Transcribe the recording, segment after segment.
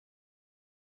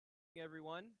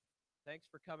Everyone. Thanks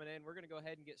for coming in. We're going to go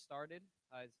ahead and get started.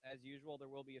 As usual,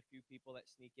 there will be a few people that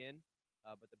sneak in,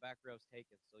 but the back row's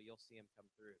taken, so you'll see them come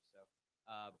through. So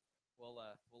uh, we'll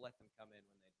let them come in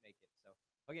when they make it. So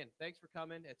again, thanks for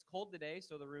coming. It's cold today,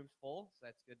 so the room's full. So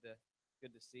that's good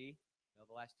to see.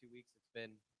 The last 2 weeks it's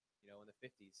been in the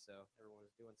 50s, so everyone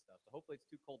was doing stuff. So hopefully it's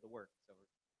too cold to work. So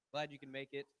we're glad you can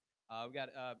make it. We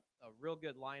got a real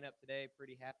good lineup today.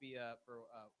 Pretty happy for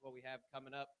what we have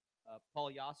coming up.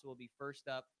 Paul Yassa will be first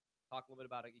up, talk a little bit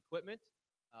about equipment.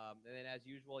 And then, as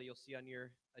usual, you'll see on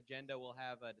your agenda, we'll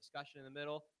have a discussion in the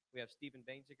middle. We have Stephen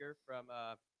Bainziger from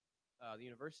the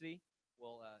university.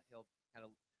 He'll kind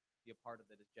of be a part of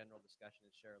the general discussion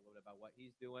and share a little bit about what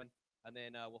he's doing. And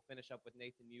then we'll finish up with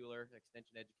Nathan Mueller,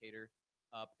 extension educator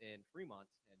up in Fremont.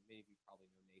 And many of you probably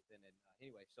know Nathan. And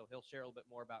anyway, so he'll share a little bit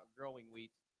more about growing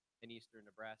wheat in eastern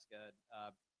Nebraska.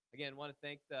 Again, want to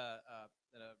thank the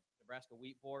Nebraska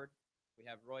Wheat Board. We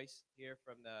have Royce here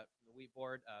from the Wheat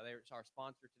Board. They're our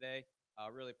sponsor today.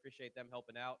 Really appreciate them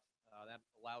helping out. That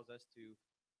allows us to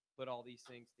put all these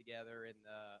things together and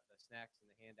the snacks and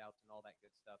the handouts and all that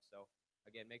good stuff. So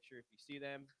again, make sure if you see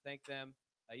them, thank them.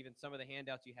 Even some of the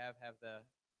handouts you have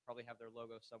probably have their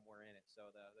logo somewhere in it.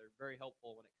 So they're very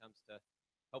helpful when it comes to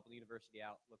helping the university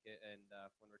out. When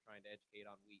we're trying to educate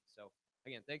on wheat. So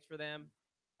again, thanks for them.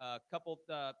 A couple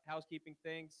housekeeping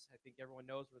things. I think everyone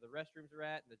knows where the restrooms are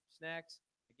at and the snacks.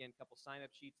 Again, a couple sign-up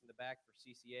sheets in the back for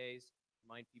CCAs.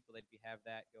 Remind people that if you have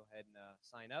that, go ahead and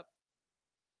sign up.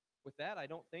 With that, I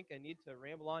don't think I need to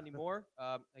ramble on anymore.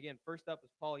 Again, first up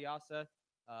is Paul Yassa,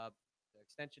 the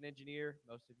extension engineer.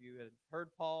 Most of you have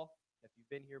heard Paul. If you've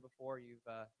been here before, you've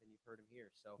heard him here.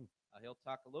 So he'll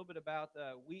talk a little bit about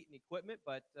wheat and equipment,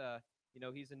 but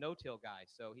he's a no-till guy,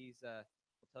 so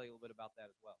we'll tell you a little bit about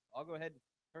that as well. I'll go ahead and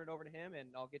turn it over to him,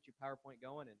 and I'll get you PowerPoint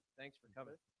going. And thanks for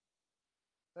coming.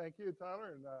 Thank you,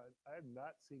 Tyler. And I have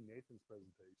not seen Nathan's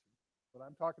presentation. When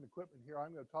I'm talking equipment here,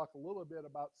 I'm going to talk a little bit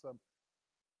about some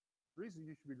reasons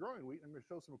you should be growing wheat. I'm going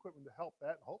to show some equipment to help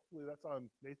that. Hopefully that's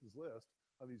on Nathan's list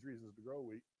on these reasons to grow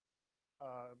wheat.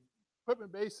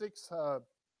 Equipment basics,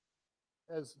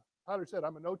 as Tyler said,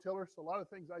 I'm a no-tiller, so a lot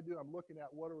of things I do, I'm looking at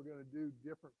what are we going to do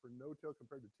different for no-till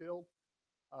compared to tilled.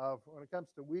 When it comes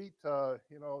to wheat,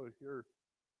 your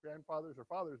grandfathers or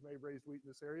fathers may have raised wheat in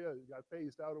this area. It got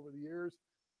phased out over the years.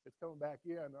 It's coming back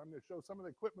in. I'm going to show some of the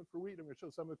equipment for wheat. I'm going to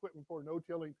show some of the equipment for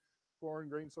no-tilling corn,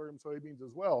 grain, sorghum, soybeans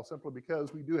as well, simply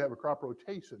because we do have a crop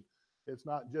rotation. It's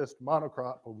not just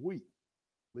monocrop of wheat.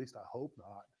 At least I hope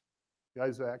not.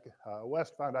 Guys back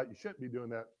west found out you shouldn't be doing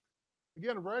that.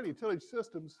 Again, a variety of tillage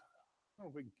systems. I don't know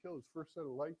if we can kill his first set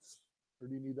of lights, or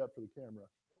do you need that for the camera?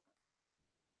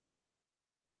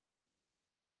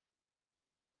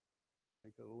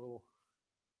 Make it a little,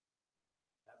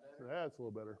 that's a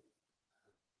little better.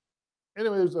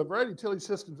 Anyway, there's a variety of tillage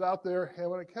systems out there, and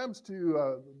when it comes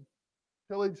to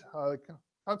tillage,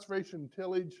 conservation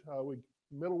tillage,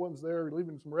 middle ones there,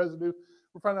 leaving some residue,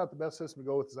 we're finding out the best system to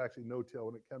go with is actually no-till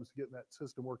when it comes to getting that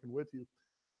system working with you.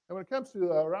 And when it comes to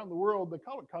around the world, they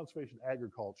call it conservation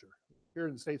agriculture. Here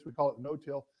in the States, we call it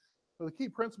no-till. So the key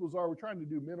principles are we're trying to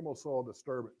do minimal soil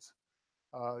disturbance.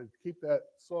 Keep that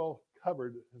soil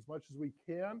covered as much as we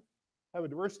can. Have a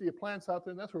diversity of plants out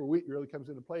there, and that's where wheat really comes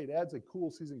into play. It adds a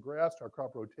cool season grass to our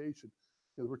crop rotation.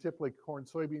 Because we're typically corn,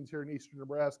 soybeans here in eastern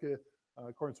Nebraska.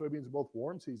 Corn, soybeans are both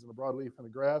warm season, a broadleaf and a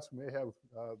grass. We may have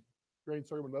grain,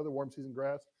 sorghum, and other warm season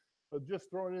grass. But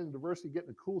just throwing in the diversity, getting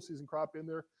a cool season crop in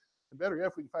there. And better yet,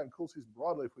 if we can find cool season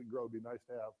broadleaf we can grow, it'd be nice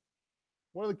to have.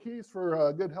 One of the keys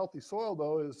for good, healthy soil,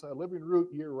 though, is living root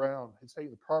year-round. It's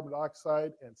taking the carbon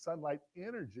dioxide and sunlight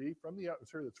energy from the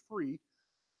atmosphere that's free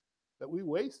that we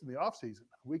waste in the off-season.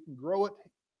 We can grow it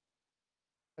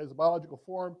as a biological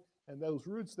form, and those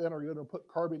roots then are going to put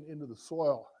carbon into the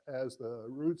soil as the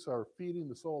roots are feeding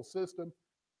the soil system.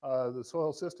 The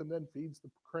soil system then feeds the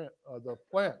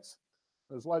plants.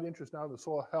 There's a lot of interest now in the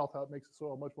soil health, how it makes the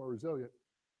soil much more resilient.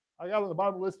 I got on the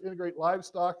bottom of the list to integrate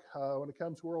livestock. When it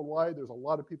comes worldwide, there's a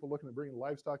lot of people looking at bringing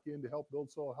livestock in to help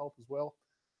build soil health as well.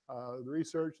 The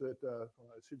research that,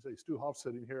 I should say Stu Hoff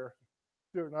sitting here,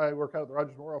 Stuart and I work out at the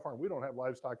Rogers Memorial Farm. We don't have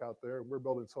livestock out there. We're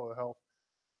building soil health.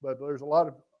 But there's a lot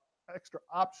of extra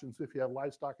options if you have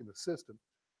livestock in the system.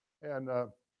 And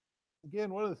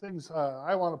again, one of the things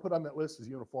I want to put on that list is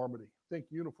uniformity. Think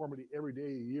uniformity every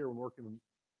day of the year when working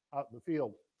out in the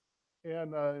field.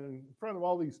 And in front of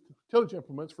all these tillage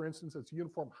implements, for instance, it's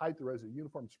uniform height of residue,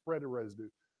 uniform spread of residue.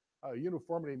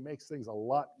 Uniformity makes things a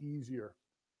lot easier.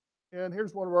 And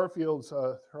here's one of our fields,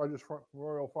 Rogers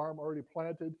Memorial Farm, already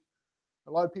planted.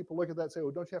 A lot of people look at that and say,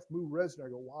 well, don't you have to move residue? I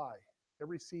go, why?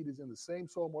 Every seed is in the same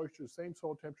soil moisture, same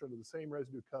soil temperature, under the same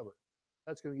residue cover.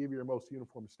 That's going to give you your most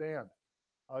uniform stand.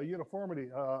 Uniformity,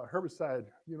 herbicide,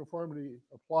 uniformity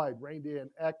applied, rained in,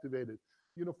 activated.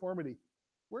 Uniformity,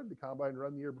 where did the combine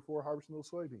run the year before harvesting those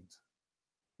soybeans?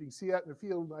 You can see out in the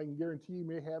field, I can guarantee you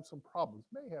may have some problems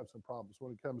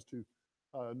when it comes to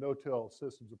no-till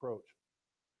systems approach.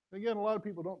 And again, a lot of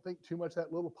people don't think too much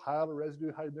that little pile of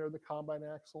residue hiding there in the combine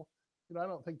axle. I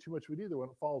don't think too much of it either when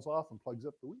it falls off and plugs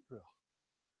up the wheat drill.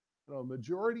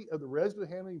 Majority of the residue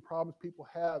handling problems people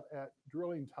have at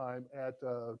drilling time, at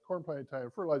corn planting time,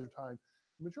 fertilizer time,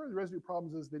 the majority of the residue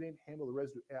problems is they didn't handle the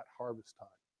residue at harvest time.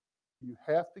 You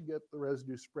have to get the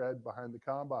residue spread behind the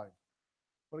combine.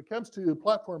 When it comes to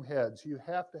platform heads, you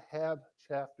have to have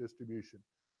chaff distribution.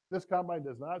 This combine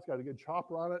does not. It's got a good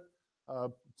chopper on it.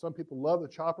 Some people love the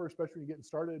chopper, especially when you're getting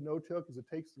started in no-till, because it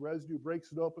takes the residue,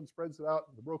 breaks it open, spreads it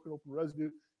out. The broken open residue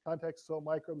contacts soil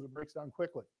microbes and breaks down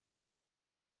quickly.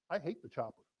 I hate the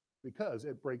chopper because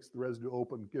it breaks the residue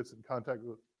open, gets in contact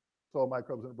with soil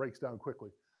microbes, and it breaks down quickly.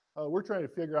 We're trying to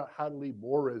figure out how to leave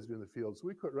more residue in the field, so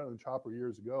we quit running the chopper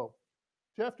years ago.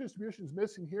 Chaff distribution is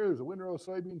missing here. There's a windrow of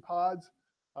soybean pods.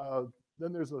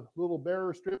 Then there's a little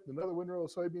bearer strip, another windrow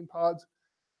of soybean pods.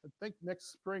 I think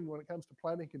next spring when it comes to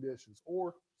planting conditions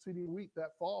or seeding wheat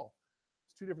that fall,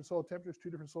 it's 2 different soil temperatures, 2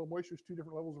 different soil moistures, 2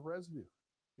 different levels of residue.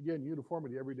 Again,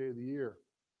 uniformity every day of the year.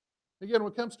 Again,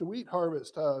 when it comes to wheat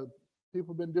harvest,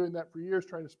 people have been doing that for years,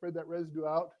 trying to spread that residue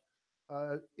out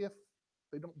if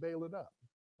they don't bale it up.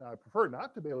 Now, I prefer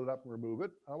not to bale it up and remove it.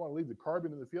 I want to leave the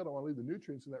carbon in the field. I want to leave the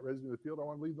nutrients in that residue in the field. I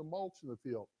want to leave the mulch in the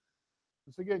field.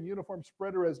 So again, uniform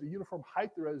spread of residue, uniform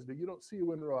height of residue. You don't see a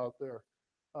windrow out there.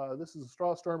 This is a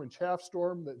straw storm and chaff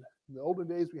storm that in the olden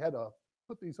days we had to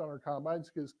put these on our combines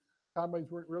because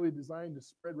combines weren't really designed to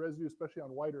spread residue, especially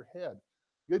on wider head.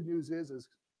 Good news is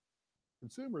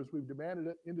consumers, we've demanded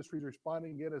it. Industry's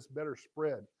responding, get us better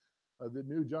spread. The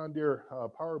new John Deere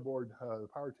power board,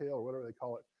 power tail, or whatever they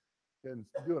call it, and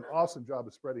do an awesome job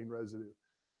of spreading residue.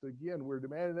 So again, we're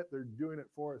demanding it. They're doing it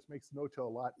for us. Makes no-till a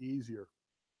lot easier.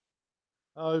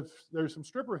 There's some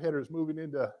stripper headers moving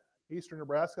into eastern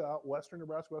Nebraska, out western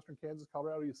Nebraska, western Kansas,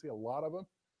 Colorado. You see a lot of them.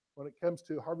 When it comes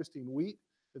to harvesting wheat,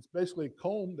 it's basically a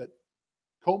comb that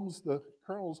combs the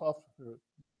kernels off,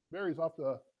 berries off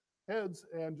the heads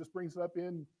and just brings it up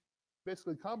in.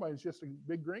 Basically, combine is just a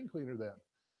big grain cleaner then.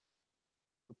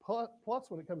 The plus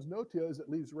when it comes to no-till is it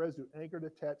leaves residue anchored,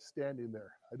 attached, standing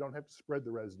there. I don't have to spread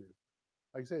the residue.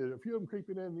 Like I say, there's a few of them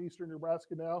creeping in eastern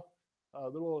Nebraska now. They're a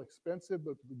little expensive,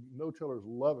 but the no-tillers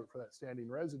love it for that standing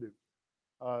residue.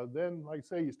 Then, like I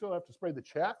say, you still have to spray the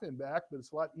chaff in back, but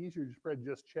it's a lot easier to spread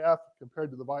just chaff compared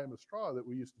to the volume of straw that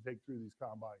we used to take through these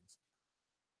combines.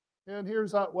 And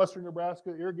here's out western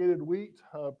Nebraska, irrigated wheat,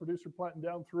 producer planting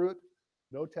down through it.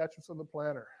 No attachments on the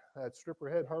planter. That stripper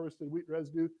head harvested wheat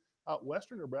residue out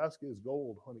western Nebraska is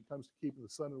gold when it comes to keeping the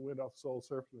sun and wind off the soil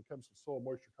surface, when it comes to soil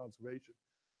moisture conservation.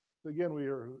 So again, we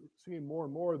are seeing more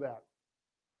and more of that.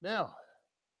 Now,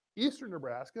 eastern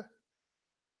Nebraska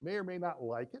may or may not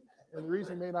like it. And the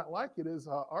reason they may not like it is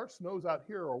our snows out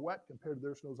here are wet compared to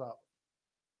their snows out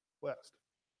west.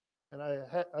 And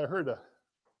I heard a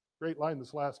great line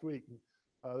this last week.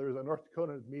 There was a North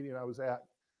Dakota meeting I was at.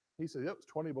 He said, it was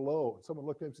 20 below. And someone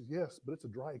looked at him and said, yes, but it's a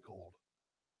dry cold.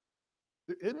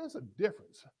 It is a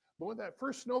difference. But when that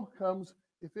first snow comes,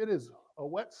 if it is a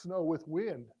wet snow with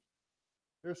wind,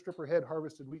 there's stripper head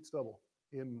harvested wheat stubble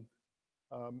in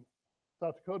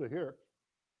South Dakota here.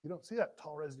 You don't see that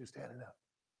tall residue standing up.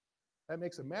 That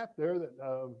makes a mat there that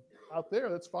out there,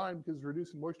 that's fine because it's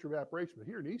reducing moisture evaporation. But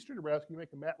here in eastern Nebraska, you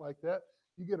make a mat like that,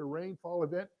 you get a rainfall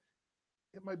event,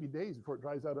 it might be days before it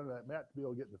dries out under that mat to be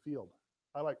able to get in the field.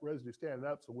 I like residue standing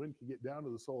up so wind can get down to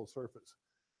the soil surface.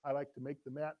 I like to make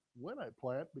the mat when I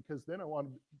plant because then I want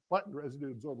planting residue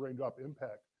to absorb raindrop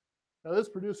impact. Now this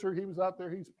producer, he was out there,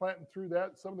 he's planting through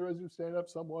that. Some of the residue standing up,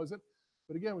 some wasn't.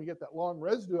 But again, when you get that long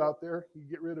residue out there, you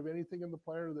get rid of anything in the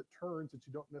planter that turns that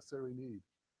you don't necessarily need.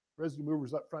 Residue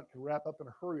movers up front can wrap up in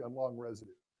a hurry on long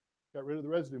residue. Got rid of the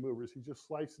residue movers. He's just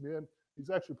slicing in. He's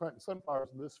actually planting sunflowers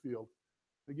in this field.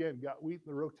 Again, got wheat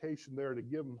in the rotation there to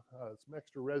give him some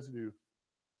extra residue.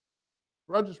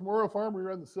 Rogers Memorial Farm, we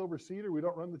run the silver seeder. We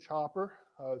don't run the chopper.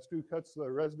 Stu cuts the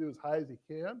residue as high as he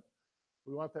can.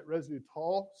 We want that residue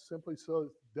tall, simply so it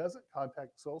doesn't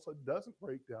contact the soil, so it doesn't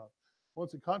break down.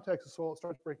 Once it contacts the soil, it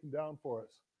starts breaking down for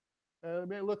us. And it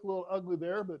may look a little ugly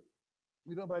there, but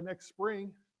by next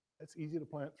spring, it's easy to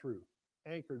plant through,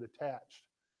 anchored, attached.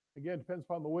 Again, depends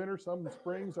upon the winter. Some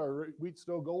springs our wheat's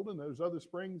still golden. There's other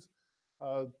springs,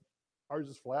 ours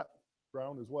is flat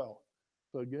ground as well.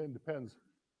 So again, depends.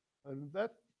 And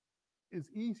that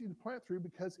is easy to plant through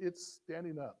because it's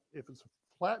standing up. If it's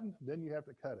flattened, then you have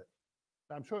to cut it.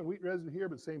 I'm showing wheat residue here,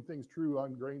 but same thing's true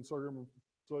on grain, sorghum,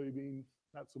 soybean,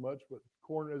 not so much, but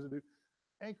corn residue.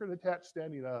 Anchored, attached,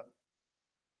 standing up.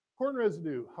 Corn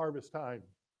residue, harvest time.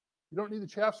 You don't need the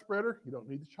chaff spreader. You don't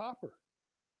need the chopper.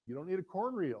 You don't need a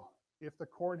corn reel if the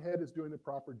corn head is doing the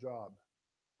proper job.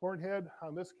 Corn head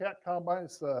on this cat combine,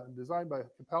 it's designed by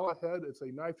Capella Head. It's a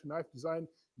knife-to-knife design.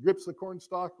 Grips the corn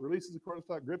stalk, releases the corn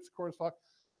stalk, grips the corn stalk,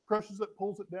 crushes it,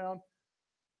 pulls it down,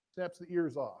 snaps the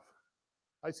ears off.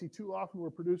 I see too often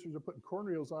where producers are putting corn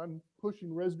reels on,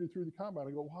 pushing residue through the combine.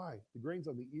 I go, why? The grain's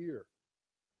on the ear.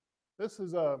 This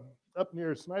is up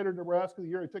near Snyder, Nebraska. The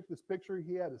year I took this picture,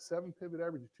 he had a 7-pivot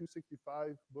average of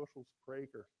 265 bushels per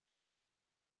acre.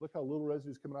 Look how little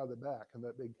residue is coming out of the back in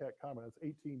that big cat combine. It's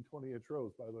 18, 20-inch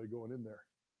rows, by the way, going in there.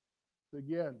 So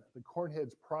again, the corn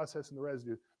head's processing the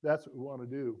residue. That's what we want to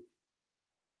do.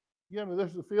 Again,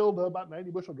 there's a field about 90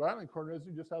 bushel dryland corn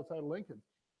residue just outside of Lincoln.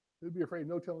 Who'd be afraid of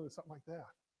no-tilling something like that?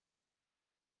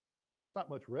 Not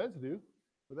much residue,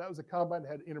 but that was a combine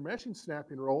that had intermeshing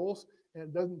snapping rolls and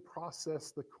it doesn't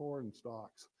process the corn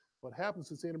stalks. What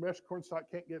happens is the intermeshed corn stalk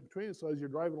can't get between it, so as you're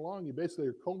driving along, you basically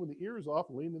are combing the ears off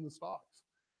and leaning the stalks.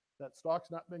 That stalk's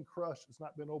not been crushed, it's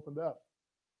not been opened up.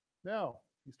 Now,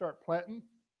 you start planting,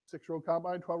 6-row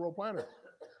combine, 12-row planter.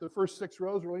 The first 6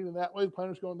 rows are leaning that way, the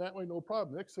planter's going that way, no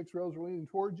problem. The next 6 rows are leaning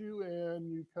towards you,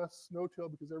 and you cuss no-till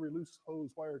because every loose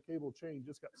hose, wire, cable, chain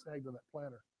just got snagged on that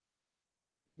planter.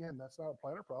 Again, that's not a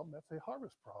planter problem, that's a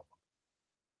harvest problem.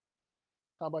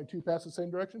 Combine 2 passes the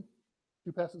same direction,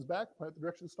 2 passes back, plant the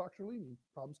direction the stalks are leaning.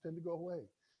 Problems tend to go away.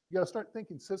 You got to start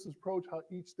thinking systems approach, how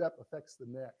each step affects the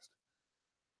next.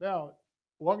 Now,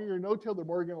 the longer you're no-till, the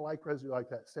more you're going to like residue like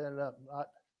that, standing up, not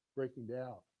breaking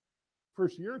down.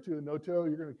 First year or two in no-till,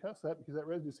 you're going to cuss that because that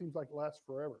residue seems like it lasts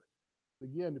forever.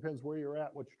 Again, depends where you're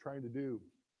at, what you're trying to do.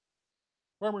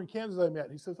 Farmer in Kansas I met,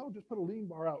 he says, oh, just put a lean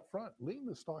bar out front. Lean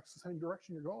the stalks the same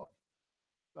direction you're going.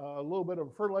 A little bit of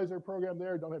a fertilizer program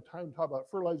there. Don't have time to talk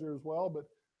about fertilizer as well, but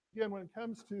again, when it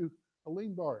comes to a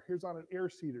lean bar, here's on an air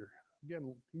seeder.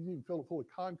 Again, he's even filled it full of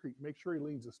concrete. Make sure he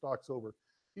leans the stalks over.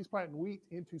 He's planting wheat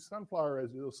into sunflower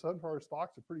residue. Those sunflower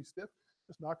stalks are pretty stiff.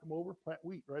 Just knock them over, plant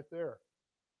wheat right there.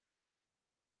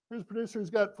 Here's a producer who's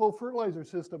got full fertilizer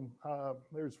system.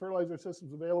 There's fertilizer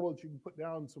systems available that you can put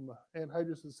down some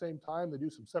anhydrous at the same time. They do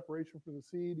some separation from the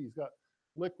seed. He's got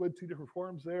liquid, 2 different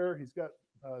forms there. He's got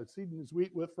seeding his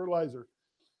wheat with fertilizer.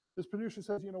 This producer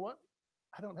says, you know what?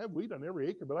 I don't have wheat on every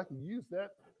acre, but I can use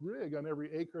that rig on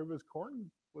every acre of his corn,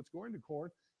 what's going to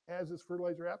corn, as his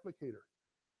fertilizer applicator.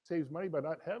 Saves money by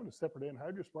not having a separate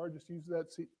anhydrous bar, just use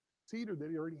that seeder that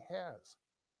he already has.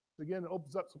 So again, it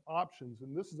opens up some options.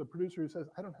 And this is a producer who says,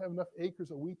 I don't have enough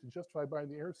acres of wheat to justify buying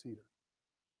the air seeder.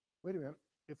 Wait a minute,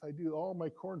 if I do all my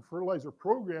corn fertilizer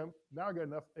program, now I got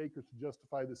enough acres to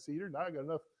justify the seeder. Now I got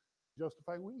enough to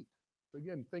justify wheat. So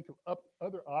again, think of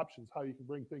other options, how you can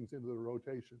bring things into the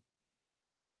rotation.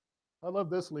 I love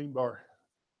this lean bar.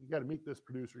 You got to meet this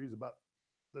producer. He's about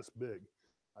this big.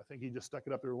 I think he just stuck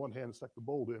it up there with one hand and stuck the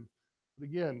bolt in. But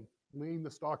again, lean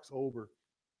the stalks over.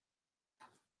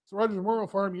 So Rogers Memorial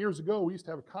Farm years ago, we used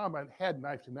to have a combine that had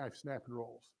knife-to-knife snapping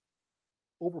rolls.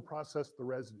 Overprocessed the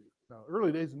residue. Now,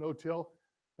 early days of no-till,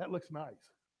 that looks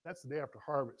nice. That's the day after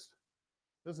harvest.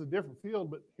 This is a different field,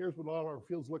 but here's what a lot of our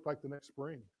fields look like the next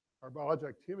spring. Our biological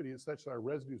activity is such that our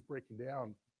residue is breaking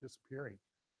down, disappearing.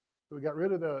 So we got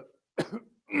rid of the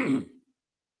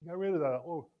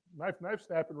knife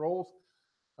snapping rolls.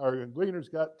 Our gleaners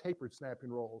got tapered snapping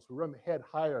rolls. We run the head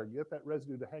higher, get that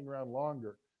residue to hang around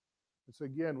longer. And so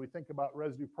again, we think about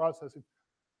residue processing.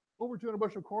 Over 200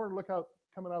 bushel corn, look out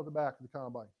coming out of the back of the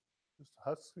combine. Just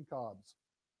husks and cobs.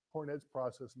 Corn head's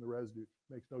processing the residue.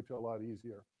 Makes no-till a lot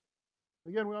easier.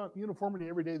 Again, we want uniformity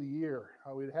every day of the year.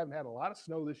 We haven't had a lot of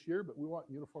snow this year, but we want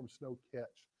uniform snow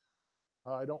catch.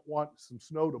 I don't want some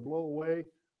snow to blow away.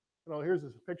 You know, here's a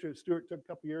picture that Stuart took a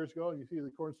couple years ago, and you see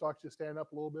the corn stalks just stand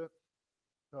up a little bit.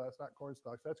 No, that's not corn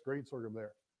stalks. That's grain sorghum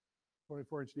there.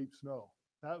 24-inch deep snow.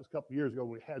 That was a couple years ago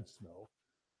when we had snow.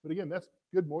 But again, that's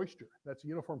good moisture. That's a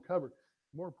uniform cover.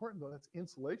 More important, though, that's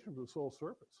insulation for the soil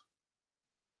surface.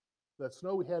 That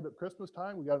snow we had at Christmas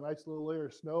time, we got a nice little layer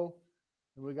of snow,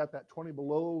 and we got that 20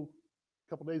 below a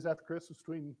couple days after Christmas,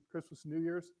 between Christmas and New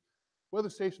Year's. Weather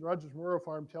station Rogers Memorial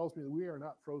Farm tells me that we are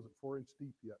not frozen 4-inch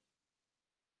deep yet.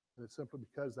 And it's simply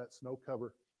because that snow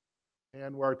cover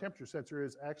and where our temperature sensor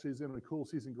is actually is in a cool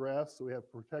season grass, so we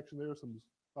have protection there, some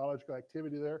biological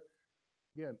activity there.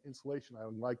 Again, insulation, I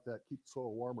like that, keep the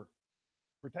soil warmer.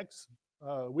 Protects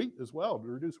wheat as well to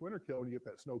reduce winter kill when you get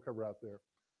that snow cover out there.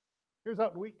 Here's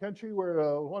out in wheat country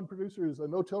where one producer is a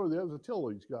no-tiller, the other is a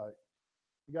tillage guy.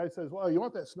 The guy says, well, you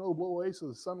want that snow to blow away so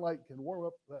the sunlight can warm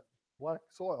up that black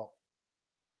soil.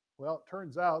 Well, it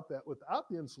turns out that without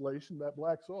the insulation, that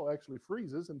black soil actually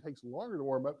freezes and takes longer to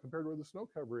warm up compared to where the snow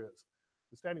cover is.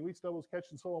 The standing wheat stubble is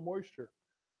catching soil moisture.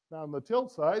 Now on the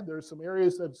tilt side, there's some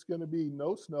areas that's going to be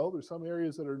no snow. There's some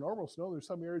areas that are normal snow. There's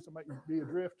some areas that might be a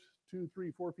drift 2,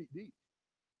 3, 4 feet deep.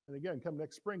 And again, come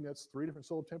next spring, that's 3 different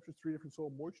soil temperatures, 3 different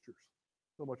soil moistures.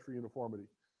 So much for uniformity.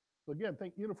 So again,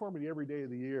 think uniformity every day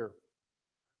of the year.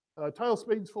 Tile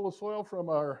spades full of soil from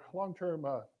our long-term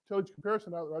tillage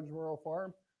comparison out at Rogers Memorial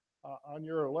Farm. On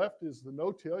your left is the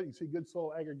no-till. You can see good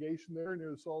soil aggregation there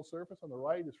near the soil surface. On the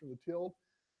right is from the tilled.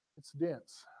 It's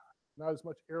dense, not as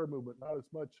much air movement, not as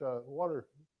much water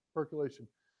percolation.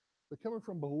 But coming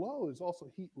from below is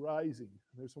also heat rising.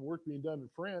 There's some work being done in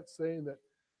France saying that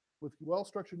with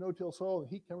well-structured no-till soil and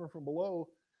heat coming from below,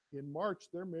 in March,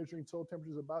 they're measuring soil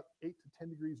temperatures about 8 to 10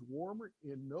 degrees warmer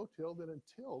in no-till than in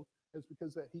tilled. It's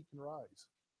because that heat can rise.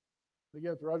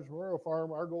 Again, at the Rogers Memorial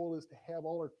Farm, our goal is to have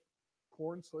all our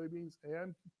corn, soybeans,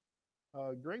 and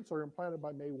grain sorghum planted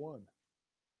by May 1.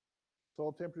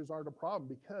 Soil temperatures aren't a problem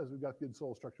because we've got good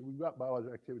soil structure. We've got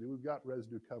biological activity. We've got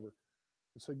residue cover.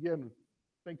 And so again,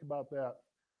 think about that.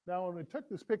 Now, when we took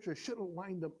this picture, I should have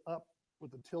lined them up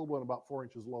with the tilled one about 4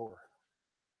 inches lower.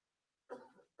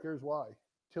 Here's why.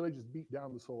 Tillage has beat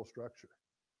down the soil structure.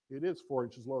 It is 4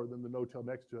 inches lower than the no-till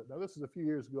next to it. Now, this is a few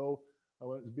years ago. I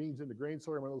went beans into grain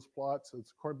sorghum on those plots.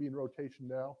 It's corn bean rotation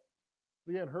now.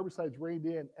 Again, herbicides reined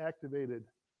in, activated.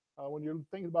 When you're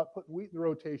thinking about putting wheat in the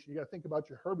rotation, you got to think about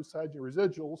your herbicides, your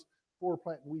residuals before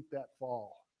planting wheat that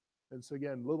fall. And so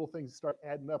again, little things start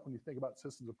adding up when you think about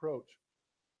systems approach.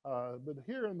 But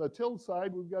here on the tilled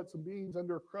side, we've got some beans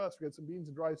under a crust. We've got some beans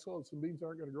in dry soil. Some beans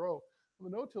aren't going to grow. On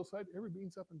the no-till side, every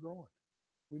bean's up and growing.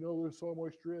 We know where soil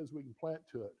moisture is. We can plant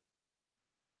to it.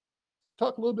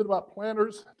 Talk a little bit about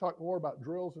planters. Talk more about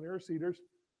drills and air seeders.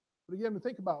 But again, we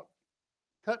think about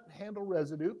cut and handle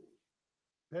residue,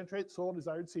 penetrate soil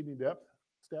desired seeding depth,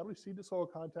 establish seed to soil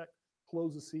contact,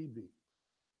 close the seed V.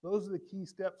 Those are the key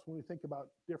steps when we think about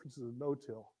differences of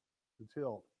no-till to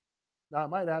tilled. Now, I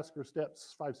might ask for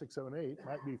steps 5, 6, 7, 8.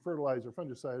 Might be fertilizer,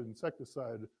 fungicide,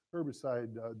 insecticide,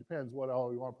 herbicide, depends what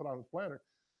all you want to put on the planter.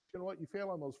 You know what? You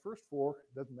fail on those first 4,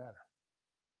 it doesn't matter.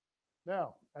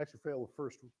 Now, actually fail the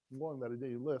first one that I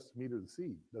didn't list, meter the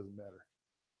seed, doesn't matter.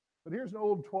 But here's an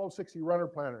old 1260 runner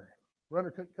planter. Runner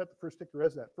couldn't cut the first stick of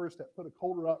residue. That first step, put a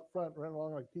coulter out front, ran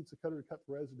along like a pizza cutter to cut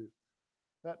the residue.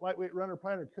 That lightweight runner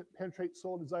planter couldn't penetrate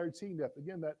soil desired seed depth.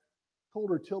 Again, that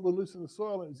coulter tilled and loosened the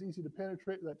soil, and it's easy to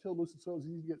penetrate. That tilled loosened soil is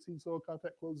easy to get seed soil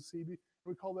contact, close the seed.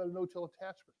 We call that a no-till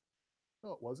attachment.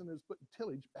 No, it wasn't. It was putting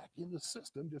tillage back in the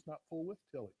system, just not full width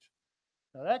tillage.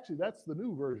 Now, actually, that's the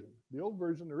new version. The old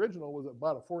version, the original, was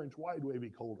about a 4-inch wide wavy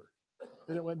coulter.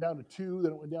 Then it went down to 2,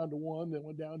 then it went down to 1, then it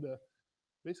went down to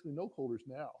basically no coulters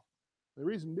now. The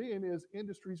reason being is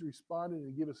industries responded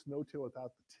and give us no-till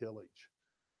without the tillage.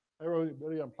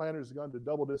 Everybody on planters has gone to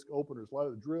double disc openers. A lot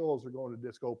of the drills are going to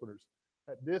disc openers.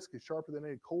 That disc is sharper than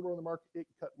any coulter on the market. It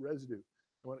can cut residue. And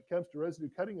when it comes to residue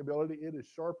cutting ability, it is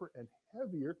sharper and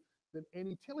heavier than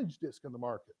any tillage disc on the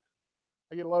market.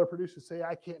 I get a lot of producers say,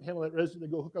 I can't handle that residue. They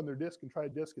go hook on their disc and try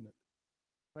discing it.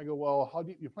 And I go, well, how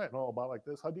deep do you plant? Oh, about like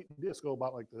this. How deep do disc go?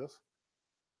 About like this.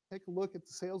 Take a look at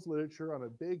the sales literature on a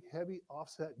big, heavy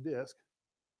offset disc.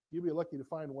 You'll be lucky to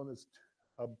find one that's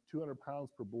 200 pounds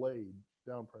per blade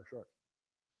down pressure.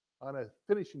 On a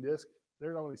finishing disc,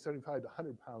 they're only 75 to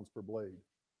 100 pounds per blade.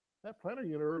 That planter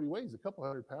unit already weighs a couple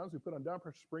hundred pounds. We put on down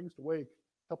pressure springs to weigh a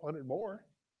couple hundred more.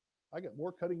 I get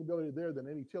more cutting ability there than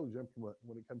any tillage implement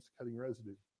when it comes to cutting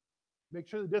residue. Make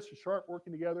sure the discs are sharp,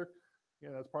 working together.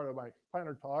 Again, that's part of my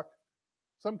planter talk.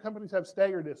 Some companies have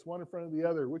stagger discs, one in front of the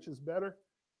other. Which is better?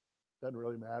 Doesn't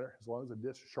really matter, as long as the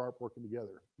discs are sharp, working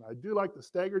together. Now, I do like the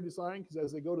stagger design, because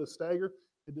as they go to stagger,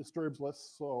 it disturbs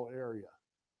less soil area.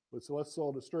 With less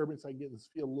soil disturbance, I can get this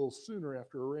field a little sooner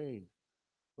after a rain.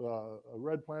 A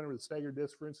red planter with a staggered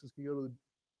disc, for instance, can go to the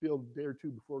field a day or 2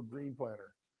 before a green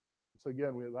planter. So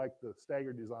again, we like the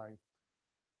stagger design.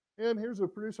 And here's a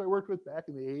producer I worked with back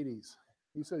in the 80s.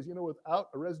 He says, you know, without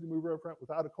a residue mover up front,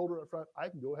 without a coulter up front, I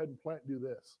can go ahead and plant and do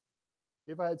this.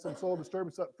 If I had some soil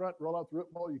disturbance up front, roll out the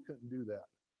root ball, you couldn't do that.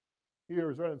 Here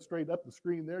is running straight up the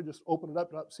screen there, just open it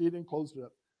up, not seed in, closed it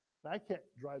up. Now, I can't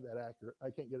drive that accurate. I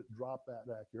can't get it drop that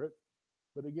accurate.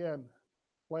 But again,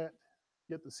 plant,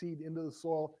 get the seed into the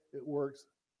soil, it works.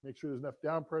 Make sure there's enough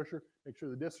down pressure, make sure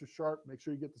the discs are sharp, make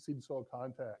sure you get the seed and soil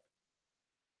contact.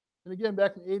 And again,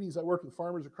 back in the 80s, I worked with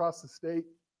farmers across the state.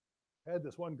 I had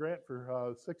this one grant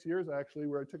for 6 years, actually,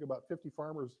 where I took about 50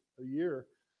 farmers a year,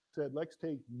 said, let's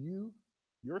take you,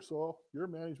 your soil, your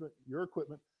management, your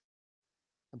equipment,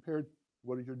 compared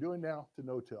what you're doing now to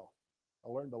no-till. I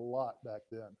learned a lot back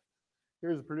then.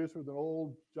 Here's a producer with an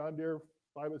old John Deere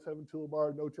 5x7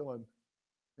 toolbar, no tilling.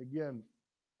 Again,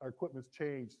 our equipment's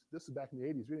changed. This is back in the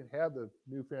 80s. We didn't have the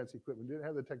new fancy equipment, didn't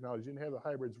have the technology, didn't have the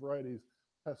hybrids, varieties,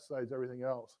 pesticides, everything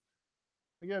else.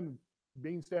 Again,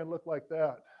 bean stand looked like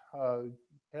that.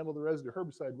 Handle the residue,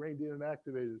 herbicide, reined in and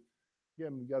activated.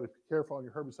 Again, you got to be careful on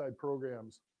your herbicide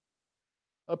programs.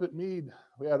 Up at Meade,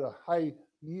 we had a high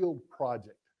yield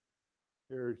project.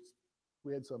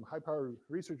 We had some high powered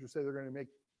researchers say they're going to make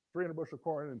 300 bushel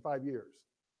corn in 5 years.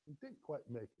 We didn't quite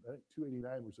make it. I think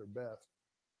 289 was their best.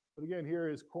 But again, here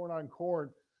is corn on corn.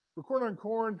 For corn on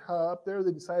corn, up there,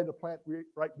 they decided to plant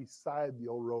right beside the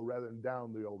old row rather than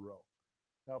down the old row.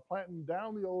 Now, planting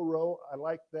down the old row, I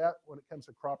like that when it comes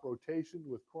to crop rotation.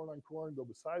 With corn on corn, go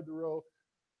beside the row.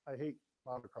 I hate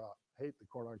monocrop. I hate the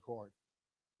corn on corn.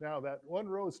 Now, that one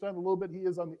row is stunned a little bit. He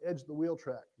is on the edge of the wheel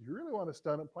track. If you really want to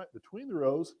stun him, plant between the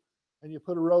rows, and you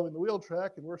put a row in the wheel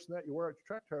track, and worse than that, you wear out your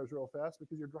track tires real fast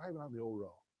because you're driving on the old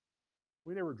row.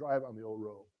 We never drive on the old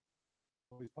row.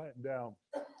 Always planting down.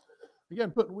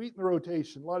 Again, putting wheat in the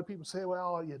rotation. A lot of people say,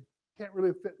 well, you can't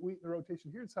really fit wheat in the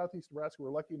rotation. Here in southeast Nebraska,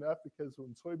 we're lucky enough because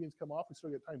when soybeans come off, we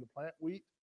still get time to plant wheat.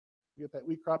 We get that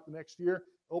wheat crop the next year.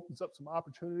 Opens up some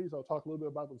opportunities. I'll talk a little bit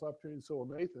about those opportunities, so will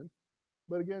Nathan.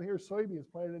 But again, here's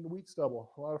soybeans planted into wheat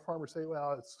stubble. A lot of farmers say,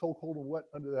 well, it's so cold and wet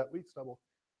under that wheat stubble.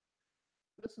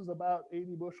 This is about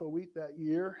 80 bushel wheat that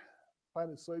year.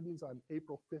 Planted soybeans on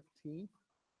April 15th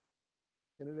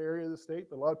in an area of the state.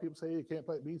 But a lot of people say you can't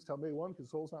plant beans till May 1 because the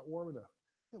soil's not warm enough.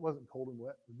 It wasn't cold and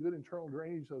wet. Good internal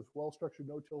drainage of well-structured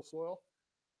no-till soil.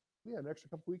 We had an extra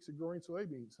couple weeks of growing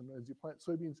soybeans. And as you plant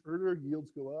soybeans earlier,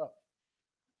 yields go up.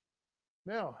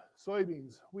 Now,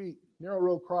 soybeans, wheat, narrow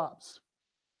row crops.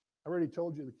 I already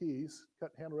told you the keys: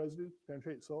 cut and handle residue,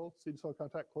 penetrate soil, seed to soil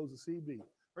contact, close the seed bead.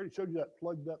 I already showed you that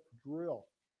plugged up drill.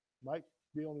 Might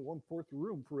be only 1/4 the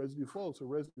room for residue flow, so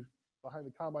residue behind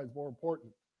the combine is more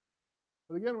important.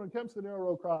 But again, when it comes to narrow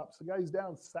row crops, the guys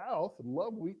down south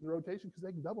love wheat in the rotation because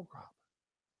they can double crop.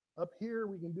 Up here,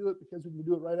 we can do it because we can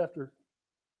do it right after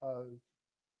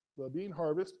the bean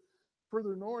harvest.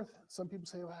 Further north, some people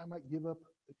say, well, I might give up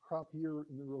the crop here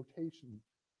in the rotation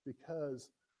because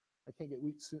I can't get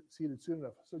wheat seeded soon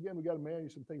enough. So again, we got to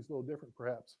manage some things a little different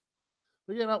perhaps.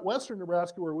 But again, out western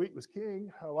Nebraska where wheat was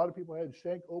king, a lot of people had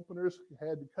shank openers,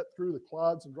 had to cut through the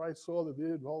clods and dry soil that they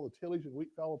did with all the tillage and wheat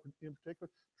fallow in particular,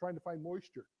 trying to find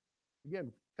moisture.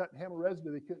 Again, cut and handle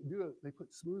residue, they couldn't do it. They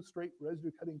put smooth, straight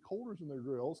residue cutting colders in their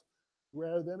drills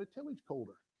rather than a tillage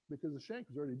colder because the shank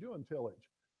was already doing tillage.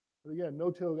 But again,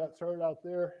 no-till got started out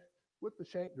there with the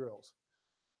shank drills.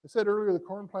 I said earlier, the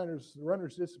corn planters, the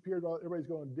runners disappeared. Everybody's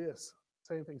going dis.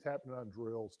 Same thing's happening on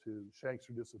drills too. Shanks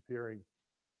are disappearing.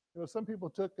 You know, some people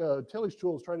took tillage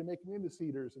tools, tried to make them into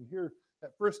seeders, and here,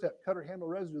 that first step, cut or handle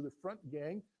residue, the front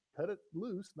gang, cut it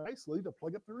loose nicely to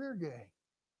plug up the rear gang.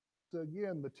 So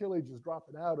again, the tillage is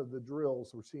dropping out of the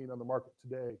drills we're seeing on the market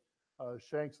today.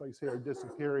 Shanks, like I say, are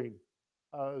disappearing.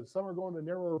 Some are going to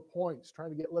narrower points, trying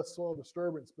to get less soil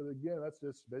disturbance, but again, that's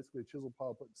just basically a chisel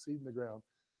pile putting seed in the ground.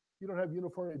 You don't have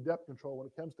uniformity depth control. When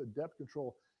it comes to depth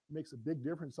control, it makes a big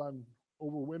difference on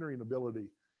overwintering ability.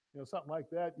 You know, something like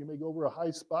that, you may go over a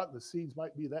high spot, the seeds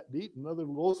might be that deep, another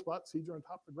low spot, seeds are on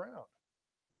top of the ground.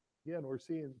 Again, we're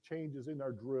seeing changes in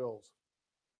our drills.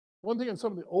 One thing on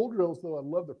some of the old drills, though, I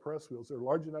love the press wheels. They're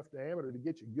large enough diameter to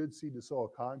get you good seed to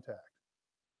soil contact.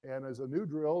 And as the new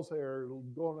drills, they're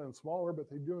going on smaller, but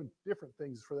they're doing different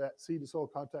things for that seed to soil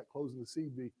contact, closing the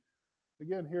seed bead.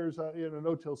 Again, here's in a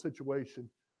no-till situation,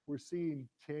 we're seeing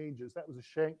changes. That was a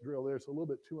shank drill there, so a little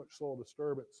bit too much soil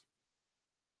disturbance.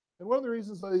 And one of the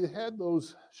reasons they had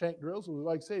those shank drills was,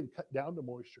 like I say, to cut down the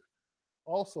moisture.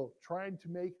 Also, trying to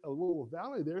make a little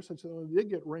valley there such that when they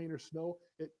did get rain or snow,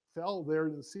 it fell there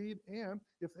in the seed, and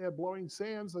if they had blowing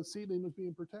sands, the seedling was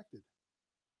being protected.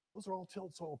 Those are all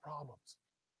tilled soil problems.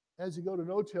 As you go to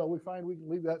no-till, we find we can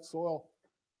leave that soil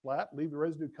flat, leave the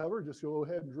residue covered, just go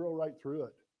ahead and drill right through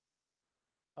it.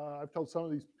 I've told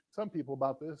some people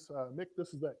about this. Mick,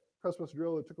 this is that crustbuster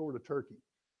drill that took over to Turkey.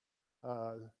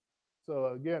 So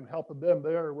again, helping them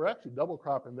there. We're actually double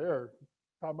cropping there.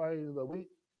 Combining the wheat,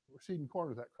 we're seeding corn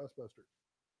with that crustbuster.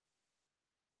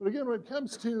 But again, when it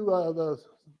comes to the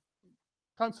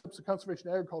concepts of conservation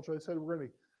agriculture, I said we're going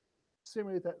to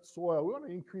stimulate that soil. We want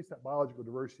to increase that biological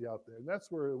diversity out there. And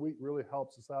that's where wheat really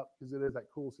helps us out because it is that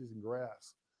cool season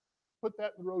grass. Put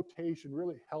that in rotation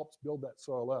really helps build that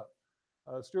soil up.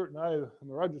 Stuart and I on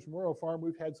the Rogers Memorial Farm,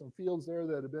 we've had some fields there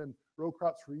that have been row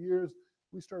crops for years.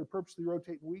 We started purposely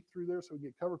rotating wheat through there so we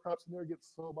get cover crops in there, get the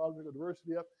soil biological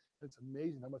diversity up. It's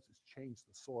amazing how much it's changed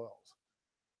the soils.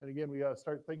 And again, we got to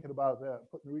start thinking about that,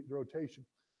 putting the wheat in rotation.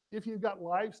 If you've got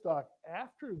livestock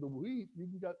after the wheat, you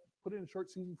can put in a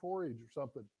short season forage or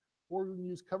something, or you can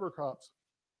use cover crops.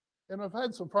 And I've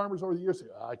had some farmers over the years say,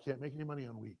 "Oh, I can't make any money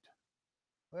on wheat."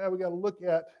 Well, we got to look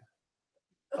at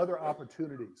other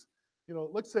opportunities. You know,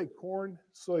 let's say corn,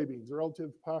 soybeans, the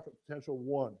relative profit potential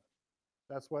 1.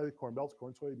 That's why the Corn Belt's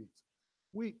corn, soybeans.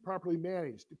 Wheat, properly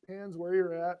managed, depends where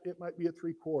you're at. It might be a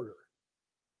 3/4.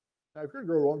 Now, if you're going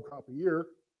to grow one crop a year,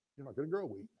 you're not going to grow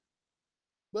wheat.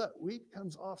 But wheat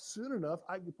comes off soon enough,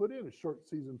 I can put in a short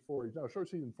season forage. Now, short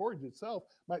season forage itself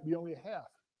might be only a half.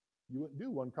 You wouldn't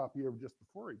do one crop a year with just the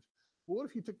forage. Well, what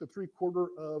if you took the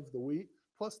 3/4 of the wheat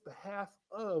plus the half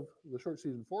of the short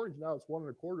season forage? Now it's 1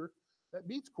 1/4. That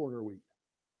beats corn or wheat.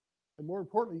 And more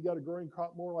importantly, you got a growing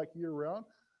crop more like year round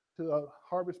to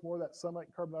harvest more of that sunlight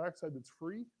and carbon dioxide that's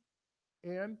free.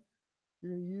 And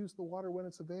you're going to use the water when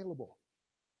it's available.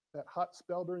 That hot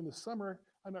spell during the summer,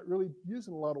 I'm not really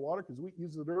using a lot of water because wheat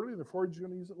uses it early and the forage is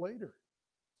going to use it later.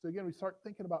 So again, we start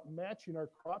thinking about matching our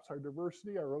crops, our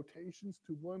diversity, our rotations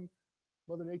to one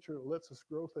Mother Nature that lets us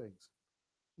grow things.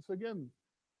 And so again,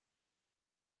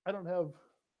 I don't have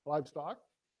livestock.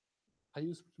 I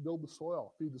use it to build the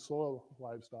soil, feed the soil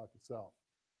livestock itself.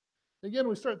 Again,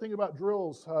 we start thinking about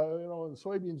drills. You know, and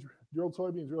soybeans, drilled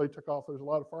soybeans really took off. There's a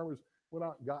lot of farmers went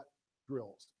out and got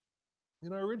drills. You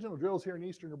know, original drills here in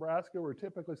eastern Nebraska were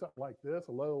typically something like this,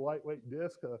 a low, lightweight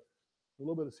disc, a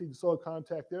little bit of seed to soil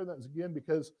contact there. That's again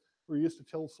because we're used to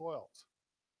tilled soils.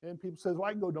 And people says, well,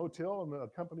 I can go no-till, and the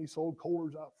company sold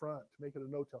coulters out front to make it a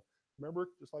no-till. Remember,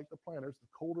 just like the planters, the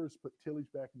coulters put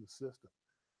tillage back in the system.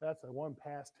 That's a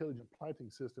one-pass tillage and planting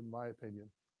system, in my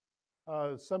opinion.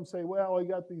 Some say, well, we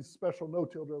got these special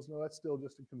no-till drills. No, that's still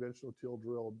just a conventional till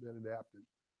drill been adapted.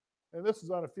 And this is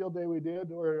on a field day we did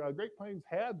where Great Plains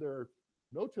had their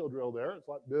no-till drill there. It's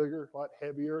a lot bigger, a lot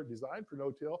heavier, designed for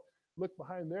no-till. Look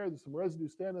behind there, there's some residue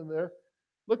standing there.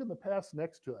 Look at the pass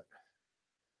next to it.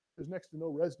 There's next to no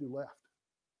residue left.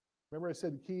 Remember I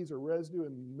said the keys are residue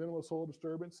and minimal soil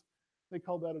disturbance? They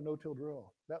called that a no-till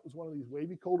drill. That was one of these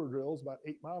wavy coulter drills, about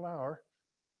 8 miles an hour.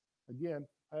 Again,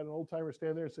 I had an old timer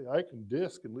stand there and say, I can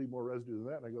disc and leave more residue than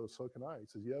that. And I go, so can I. He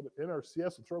says, yeah, but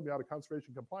NRCS will throw me out of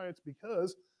conservation compliance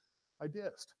because I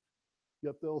disced.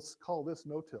 Yet they'll call this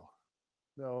no-till.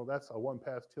 No, that's a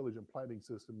one-pass tillage and planting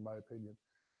system, in my opinion.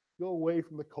 Go away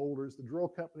from the coulters. The drill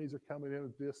companies are coming in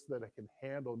with discs that can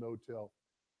handle no-till.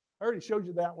 I already showed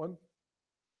you that one.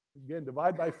 Again,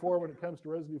 divide by 4 when it comes to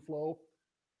residue flow.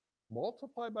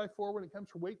 Multiply by 4 when it comes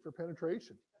to weight for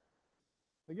penetration.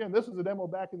 Again, this was a demo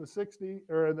back in the 60s,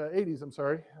 or in the 80s, I'm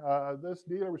sorry. This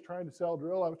dealer was trying to sell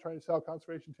drill. I was trying to sell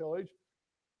conservation tillage.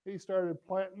 He started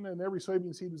planting, and every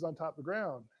soybean seed was on top of the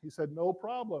ground. He said, no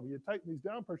problem. You tighten these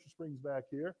down pressure springs back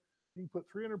here. You can put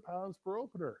 300 pounds per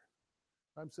opener.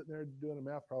 I'm sitting there doing a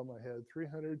math problem in my head.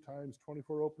 300 times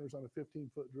 24 openers on a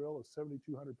 15-foot drill is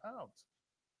 7,200 pounds.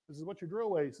 This is what your drill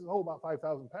weighs. He says, oh, about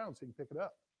 5,000 pounds, so you can pick it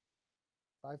up.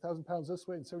 5,000 pounds this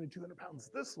way and 7,200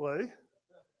 pounds this way.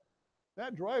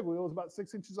 That drive wheel is about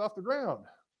 6 inches off the ground.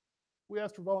 We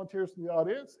asked for volunteers from the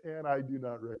audience, and I do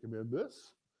not recommend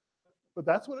this, but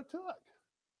that's what it took.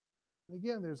 And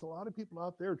again, there's a lot of people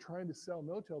out there trying to sell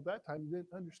no-till. At that time, you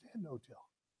didn't understand no-till.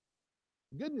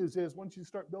 The good news is once you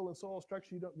start building soil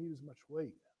structure, you don't need as much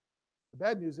weight. The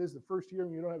bad news is the first year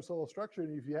when you don't have soil structure,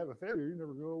 and if you have a failure, you're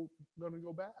never going to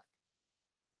go back.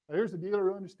 Now, here's the dealer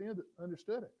who understood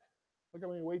it. Look how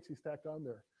many weights he stacked on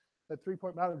there. That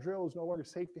 3-point mounted drill is no longer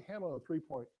safe to handle a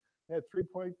 3-point. They had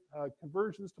 3-point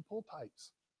conversions to pull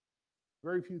types.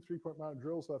 Very few 3-point mounted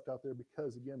drills left out there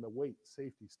because, again, the weight,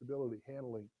 safety, stability,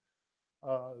 handling.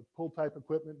 Pull type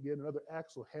equipment, again, another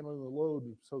axle handling the load,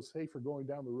 so safer going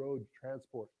down the road to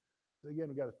transport. So again,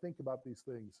 we got to think about these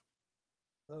things.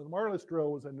 The Marlis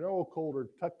drill was a narrow coulter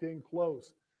tucked in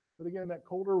close. But again, that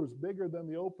coulter was bigger than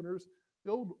the openers.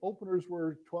 The old openers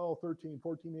were 12, 13,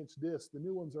 14-inch discs. The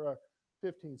new ones are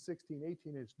 15, 16,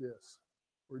 18-inch discs.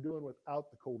 We're doing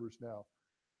without the coulters now.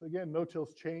 Again,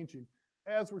 no-till's changing.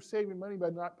 As we're saving money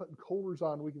by not putting coulters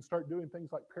on, we can start doing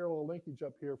things like parallel linkage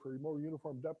up here for more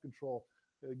uniform depth control.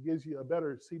 It gives you a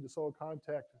better seed to soil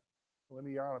contact when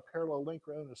you're on a parallel link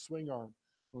rather than a swing arm.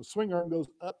 When the swing arm goes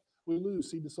up, we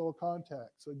lose seed to soil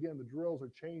contact. So again, the drills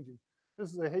are changing.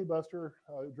 This is a hay buster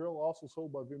drill, also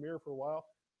sold by Vermeer for a while.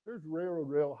 There's railroad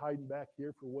rail hiding back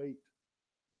here for weight.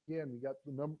 Again, you got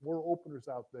the more openers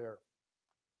out there.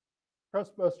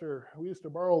 Crust buster, we used to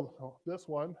borrow this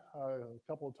one a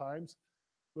couple of times.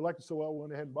 We liked it so well, we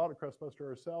went ahead and bought a crust buster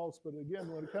ourselves. But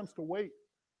again, when it comes to weight,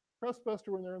 crust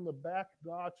buster, when they're in the back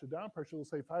notch of down pressure, they'll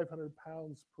say 500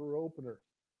 pounds per opener.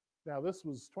 Now, this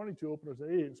was 22 openers at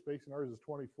 8-inch spacing. Ours is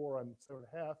 24 on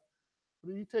 7.5.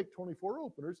 But if you take 24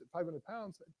 openers at 500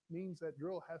 pounds, that means that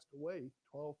drill has to weigh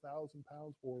 12,000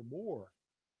 pounds or more.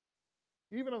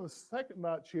 Even on the second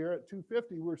notch here at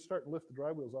 250, we're starting to lift the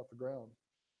drive wheels off the ground.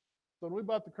 So when we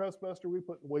bought the Crustbuster, we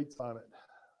put weights on it.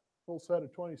 Full set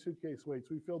of 20 suitcase weights.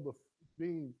 We filled the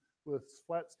beam with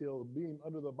flat steel, the beam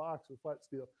under the box with flat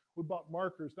steel. We bought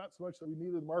markers, not so much that we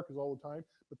needed markers all the time,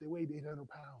 but they weighed 800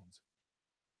 pounds.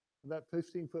 And that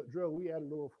 15-foot drill, we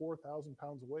added over 4,000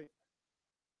 pounds of weight.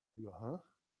 You go, huh?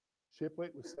 Ship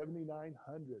weight was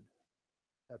 7,900.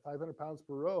 At 500 pounds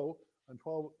per row, on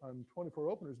 24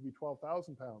 openers would be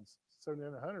 12,000 pounds.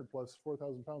 7,900 plus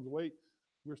 4,000 pounds of weight,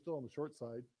 we're still on the short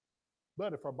side.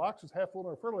 But if our box was half full and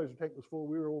our fertilizer tank was full,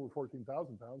 we were over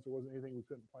 14,000 pounds. There wasn't anything we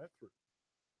couldn't plant through.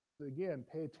 So again,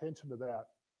 pay attention to that.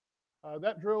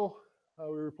 That drill,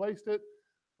 we replaced it.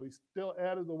 We still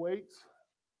added the weights.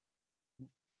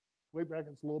 Weight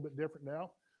bracket's a little bit different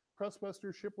now.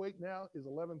 Crustbuster ship weight now is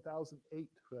 11,008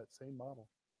 for that same model.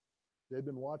 They've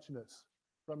been watching us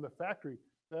from the factory.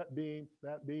 That beam,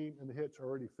 and the hitch are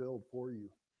already filled for you.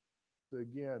 So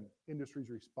again, industry's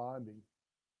responding.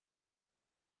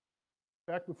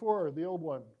 Back before, the old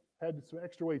one had some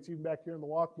extra weights even back here in the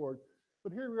walkboard.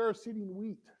 But here we are seeding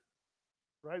wheat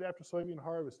right after soybean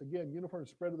harvest. Again, uniform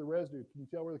spread of the residue. Can you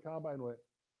tell where the combine went?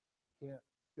 Can't.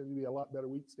 It's going to be a lot better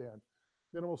wheat stand.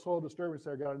 Minimal soil disturbance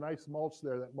there. Got a nice mulch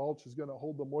there. That mulch is going to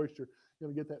hold the moisture.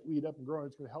 Going to get that wheat up and growing.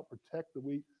 It's going to help protect the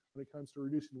wheat when it comes to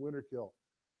reducing winter kill.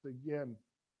 So again,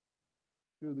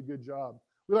 do the good job.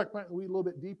 We like planting the wheat a little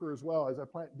bit deeper as well. As I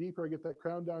plant deeper, I get that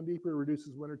crown down deeper, it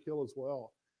reduces winter kill as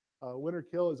well. Winter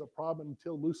kill is a problem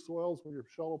until loose soils, when you're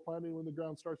shallow planting, when the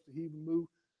ground starts to heave and move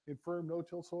in firm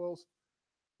no-till soils.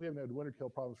 We haven't had winter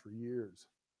kill problems for years.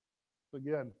 So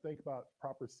again, think about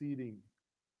proper seeding.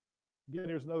 Again,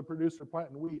 here's another producer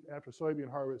planting wheat after soybean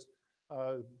harvest.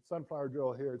 Sunflower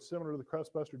drill here. It's similar to the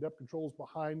Crustbuster. Depth controls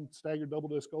behind, staggered double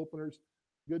disc openers,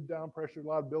 good down pressure, a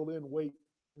lot of built-in weight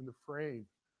in the frame.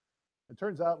 It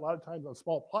turns out a lot of times on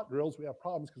small plot drills, we have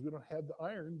problems because we don't have the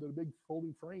iron that a big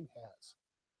folding frame has.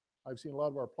 I've seen a lot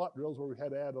of our plot drills where we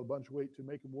had to add a bunch of weight to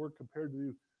make them work compared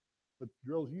to the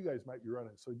drills you guys might be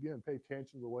running. So again, pay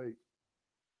attention to the weight.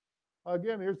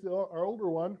 Again, here's our older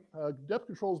one. Depth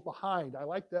control is behind. I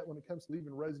like that when it comes to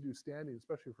leaving residue standing,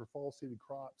 especially for fall seeded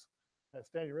crops. That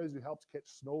standing residue helps catch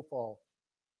snowfall.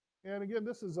 And again,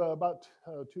 this is about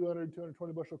 200,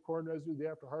 220 bushel corn residue the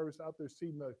after harvest out there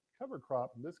seeding the cover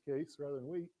crop in this case rather than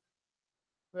wheat.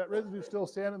 That residue is still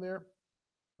standing there.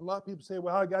 A lot of people say,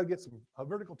 well, I got to get a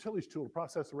vertical tillage tool to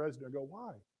process the residue. I go,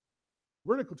 why?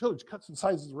 Vertical tillage cuts and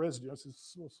sizes the residue. I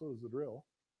says, so does the drill.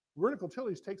 Vertical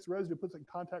tillage takes the residue, puts it in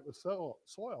contact with soil.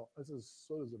 I says,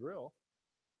 so does the drill.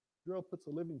 Drill puts a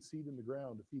living seed in the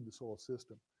ground to feed the soil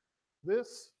system.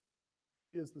 This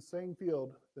is the same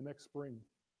field the next spring.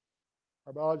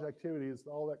 Our biological activity is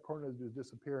all that corn residue is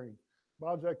disappearing.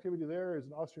 Biological activity there is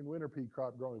an Austrian winter pea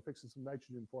crop growing, fixing some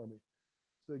nitrogen for me.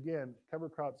 So again, cover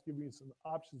crops give you some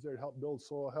options there to help build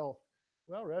soil health.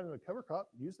 Well, rather than a cover crop,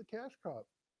 use the cash crop.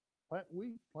 Plant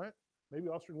wheat, plant maybe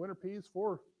Austrian winter peas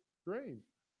for grain.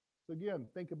 So again,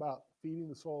 think about feeding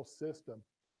the soil system.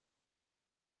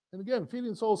 And again, feeding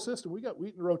the soil system, we got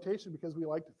wheat in rotation because we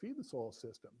like to feed the soil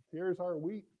system. Here's our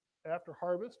wheat after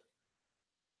harvest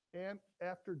and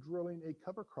after drilling a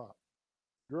cover crop.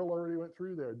 Drill already went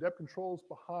through there. Depth controls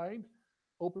behind.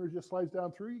 Opener just slides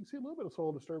down through. You can see a little bit of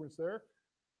soil disturbance there.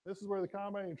 This is where the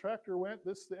combine and tractor went.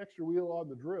 This is the extra wheel on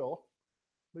the drill.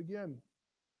 But again,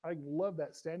 I love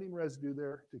that standing residue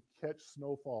there to catch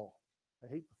snowfall. I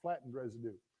hate the flattened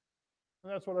residue.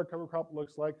 And that's what our cover crop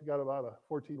looks like. We got about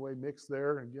a 14-way mix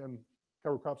there. And again,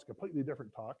 cover crop's a completely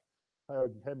different talk.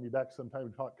 Have me back sometime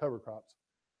to talk cover crops.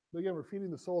 But again, we're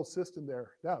feeding the soil system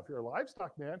there. Now, if you're a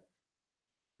livestock man,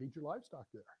 feed your livestock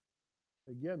there.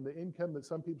 Again, the income that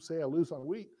some people say I lose on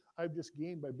wheat, I've just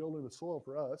gained by building the soil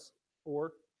for us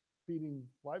or feeding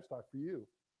livestock for you.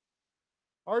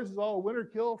 Ours is all winter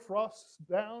kill, frosts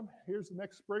down. Here's the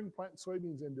next spring, planting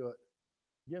soybeans into it.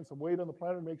 Again, some weight on the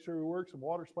planter to make sure we work, some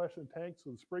water splashing in the tank so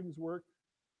the springs work.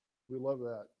 We love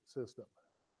that system.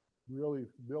 Really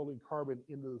building carbon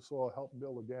into the soil, helping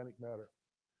build organic matter.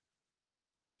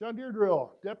 John Deere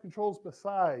drill, depth controls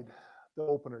beside the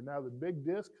opener. Now the big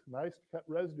disc, nice to cut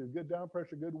residue, good down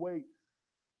pressure, good weight.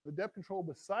 The depth control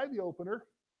beside the opener,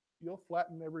 you'll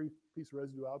flatten every piece of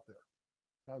residue out there.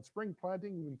 Now in spring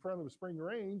planting, in front of the spring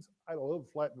rains, I love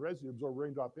flattened residue, absorb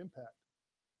raindrop impact.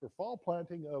 For fall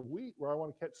planting of wheat, where I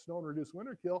want to catch snow and reduce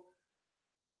winter kill,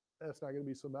 that's not going to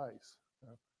be so nice.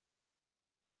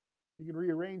 You can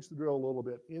rearrange the drill a little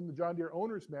bit. In the John Deere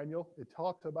Owner's Manual, it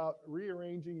talked about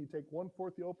rearranging. You take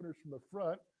 1/4 the openers from the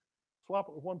front, swap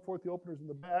it with 1/4 the openers in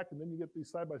the back, and then you get these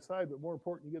side by side, but more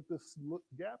important, you get this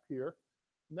gap here,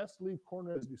 and that's to leave corn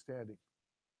residue standing.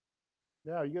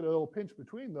 Now you get a little pinch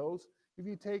between those. If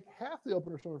you take half the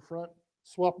openers from the front,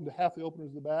 swap them to half the openers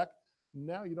in the back,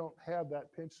 now you don't have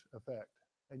that pinch effect,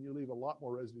 and you leave a lot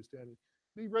more residue standing.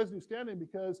 Leave residue standing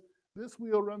because this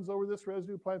wheel runs over this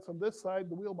residue, plants on this side.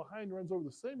 The wheel behind runs over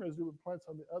the same residue, but plants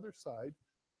on the other side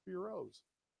for your rows.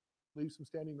 Leave some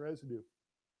standing residue. You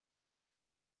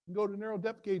can go to narrow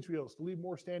depth gauge wheels to leave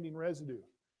more standing residue.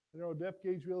 The narrow depth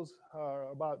gauge wheels are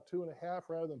about 2.5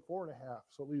 rather than 4.5,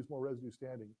 so it leaves more residue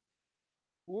standing.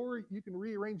 Or you can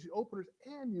rearrange the openers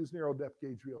and use narrow depth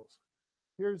gauge wheels.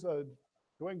 Here's a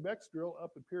Dwayne Beck's drill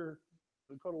up at Pierre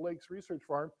Dakota Lakes Research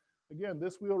Farm. Again,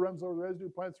 this wheel runs over the residue,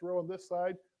 plants the row on this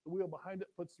side. The wheel behind it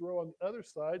puts the row on the other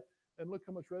side, and look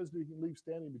how much residue you can leave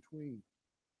standing between.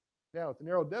 Now, with the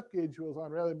narrow depth gauge wheels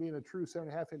on, rather than being a true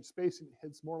 7.5-inch spacing,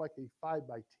 it's more like a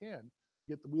 5x10.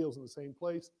 Get the wheels in the same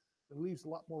place. It leaves a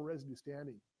lot more residue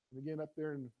standing. And again, up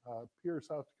there in Pierre,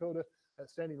 South Dakota, that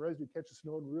standing residue catches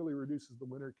snow and really reduces the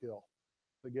winter kill.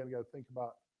 So again, you got to think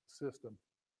about the system.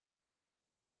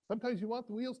 Sometimes you want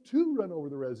the wheels to run over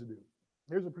the residue.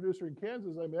 Here's a producer in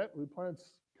Kansas I met who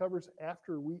plants covers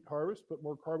after wheat harvest, put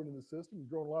more carbon in the system. He's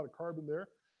growing a lot of carbon there.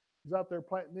 He's out there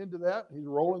planting into that. He's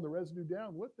rolling the residue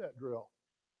down with that drill.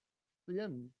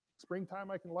 Again,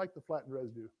 springtime, I can like the flattened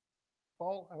residue.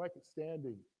 Fall, I like it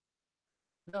standing.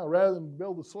 Now, rather than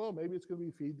build the soil, maybe it's going to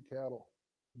be feed the cattle.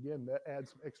 Again, that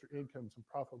adds some extra income, some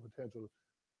profit potential.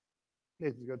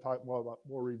 Nathan's going to talk more about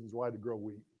more reasons why to grow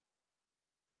wheat.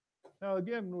 Now,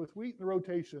 again, with wheat and the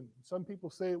rotation, some people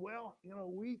say, well, you know,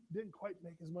 wheat didn't quite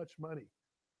make as much money.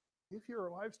 If you're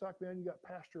a livestock man, you got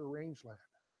pasture or rangeland.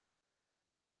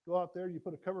 Go out there, you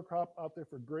put a cover crop out there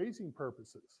for grazing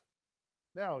purposes.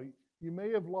 Now, you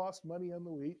may have lost money on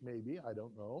the wheat, maybe, I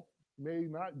don't know. You may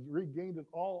not regained it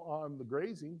all on the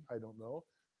grazing, I don't know.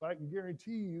 But I can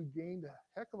guarantee you gained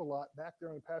a heck of a lot back there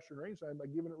on the pasture and rangeland by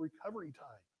giving it recovery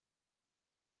time.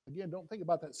 Again, don't think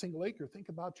about that single acre, think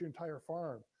about your entire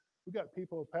farm. We've got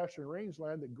people with pasture and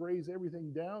rangeland that graze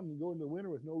everything down and go into winter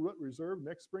with no root reserve.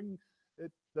 Next spring,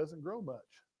 it doesn't grow much.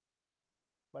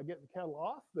 By getting the cattle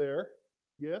off there,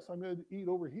 yes, I'm going to eat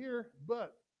over here,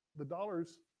 but the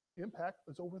dollar's impact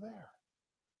is over there.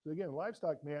 So again,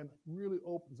 livestock man really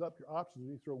opens up your options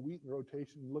when you throw wheat in the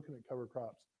rotation and looking at cover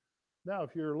crops. Now,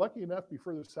 if you're lucky enough to be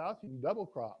further south, you can double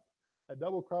crop. A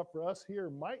double crop for us here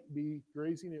might be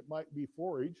grazing, it might be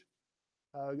forage.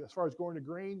 As far as going to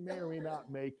grain, may or may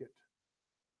not make it.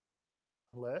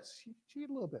 Unless you cheat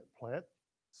a little bit, plant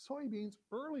soybeans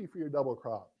early for your double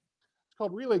crop. It's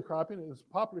called relay cropping. It was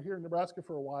popular here in Nebraska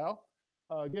for a while.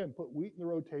 Again, put wheat in the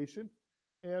rotation.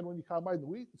 And when you combine the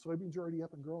wheat, the soybeans are already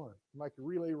up and growing. Like a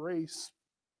relay race,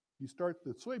 you start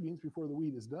the soybeans before the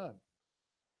wheat is done.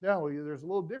 Now, there's a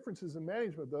little differences in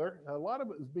management there. A lot of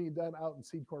it is being done out in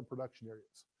seed corn production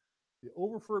areas. You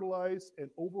over-fertilize and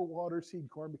over-water seed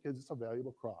corn because it's a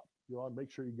valuable crop. You want to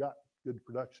make sure you got good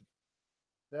production.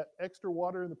 That extra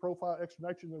water in the profile, extra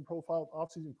nitrogen in the profile,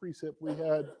 off-season precip, we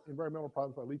had environmental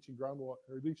problems by leaching groundwater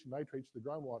or leaching nitrates to the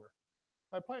groundwater.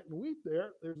 By planting wheat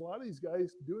there's a lot of these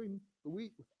guys doing the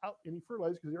wheat without any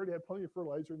fertilizer because they already had plenty of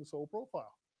fertilizer in the soil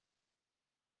profile.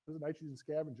 This is a nitrogen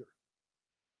scavenger.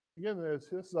 Again,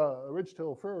 this is a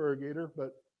ridge-till furrow irrigator,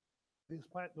 but he's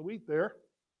planting the wheat there.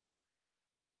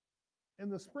 In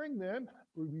the spring then,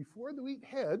 before the wheat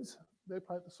heads, they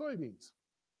plant the soybeans.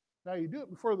 Now you do it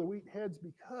before the wheat heads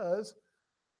because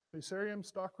Fusarium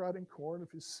stalk rot in corn,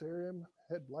 Fusarium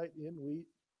head blight in wheat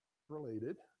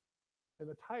related. And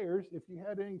the tires, if you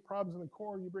had any problems in the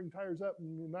corn, you bring tires up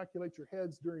and you inoculate your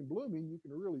heads during blooming, you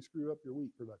can really screw up your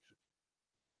wheat production.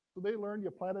 So they learned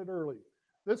you plant it early.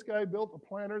 This guy built a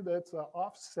planter that's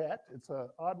offset. It's an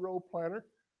odd row planter,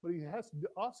 but he has to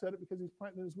offset it because he's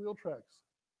planting his wheel tracks.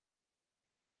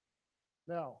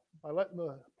 Now, by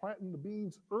planting the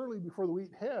beans early before the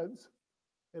wheat heads,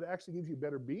 it actually gives you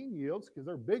better bean yields because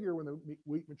they're bigger when the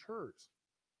wheat matures.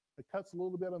 It cuts a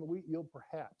little bit on the wheat yield,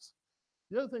 perhaps.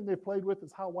 The other thing they played with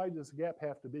is how wide does the gap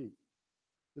have to be?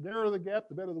 The narrower the gap,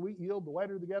 the better the wheat yield. The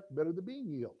wider the gap, the better the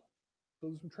bean yield. So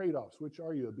there's some trade-offs. Which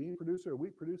are you, a bean producer, a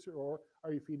wheat producer, or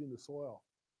are you feeding the soil?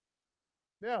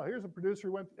 Now, here's a producer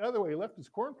who went the other way. He left his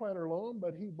corn planter alone,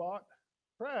 but he bought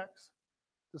tracks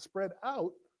to spread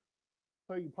out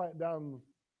so you plant down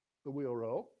the wheel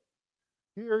row.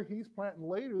 Here, he's planting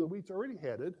later. The wheat's already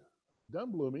headed,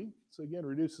 done blooming. So again,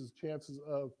 reduces chances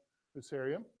of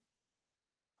Fusarium.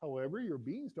 However, your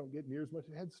beans don't get near as much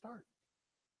a head start.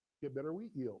 Get better wheat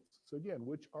yields. So again,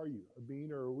 which are you, a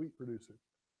bean or a wheat producer?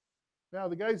 Now,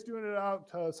 the guy's doing it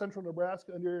out central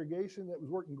Nebraska under irrigation. That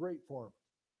was working great for him.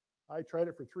 I tried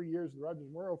it for 3 years at the Rogers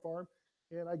Memorial Farm,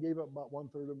 and I gave up about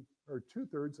 1/3 of, or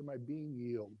 2/3 of my bean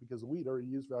yield because the wheat already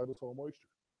used valuable soil moisture.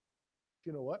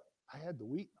 You know what? I had the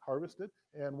wheat harvested,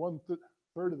 and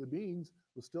 1/3 of the beans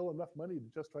was still enough money to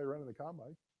justify running the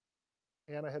combine.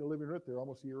 And I had a living root there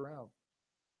almost year round.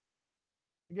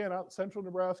 Again, out in central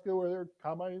Nebraska where they're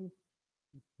combining,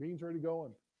 beans already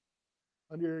going.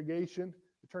 Under irrigation,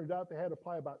 it turned out they had to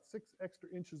apply about 6 extra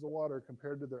inches of water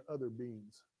compared to their other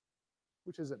beans,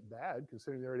 which isn't bad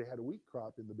considering they already had a wheat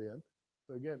crop in the bin.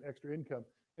 So again, extra income.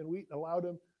 And wheat allowed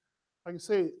them, like I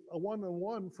say, a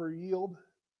 1-on-1 for yield.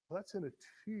 Well, that's in a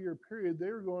 2-year period.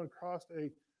 They were going across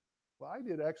well, I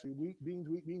did actually wheat, beans,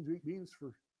 wheat, beans, wheat, beans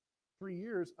for 3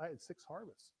 years. I had 6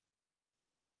 harvests.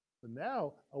 But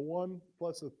now a 1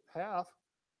 plus a half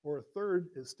or a third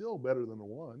is still better than a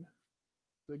 1.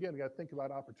 So again, you got to think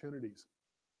about opportunities.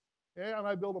 And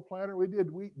I built a planter. We did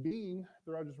wheat bean at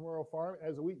the Rogers Memorial Farm.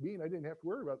 As a wheat bean, I didn't have to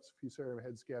worry about Fusarium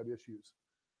head scab issues.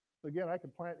 So again, I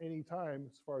can plant anytime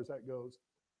as far as that goes.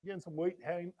 Again, some weight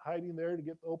hiding there to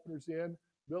get the openers in.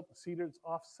 Built the seeder, it's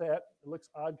offset. It looks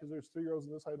odd because there's 3 rows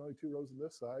on this side and only 2 rows on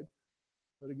this side.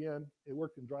 But again, it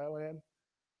worked in dry land.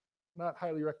 Not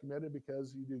highly recommended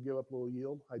because you do give up a little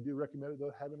yield. I do recommend it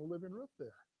though, having a living root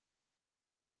there.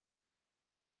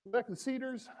 Back to the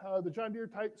seeders, the John Deere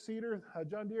type seeder.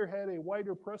 John Deere had a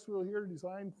wider press wheel here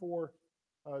designed for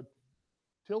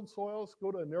tilled soils.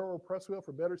 Go to a narrower press wheel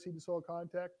for better seed to soil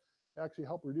contact. Actually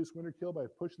help reduce winter kill by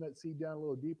pushing that seed down a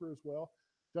little deeper as well.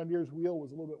 John Deere's wheel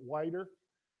was a little bit wider.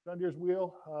 John Deere's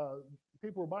wheel,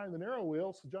 people were buying the narrow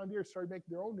wheel, so John Deere started making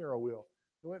their own narrow wheel.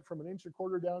 It went from 1.25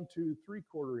 inches down to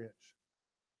 3/4 inch.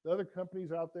 The other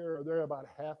companies out there they're about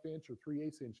 1/2 inch or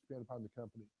 3/8 inch, depending upon the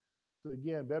company. So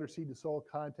again, better seed to soil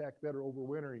contact, better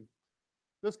overwintering.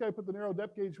 This guy put the narrow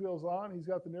depth gauge wheels on. He's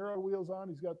got the narrow wheels on.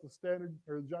 He's got the standard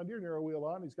or the John Deere narrow wheel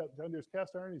on. He's got John Deere's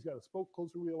cast iron. He's got a spoke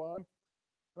closer wheel on.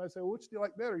 And I say, well, which do you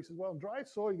like better? He says, well, in dry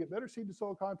soil, you get better seed to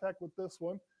soil contact with this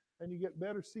one, and you get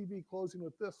better CV closing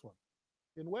with this one.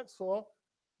 In wet soil,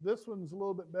 this one's a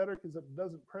little bit better because it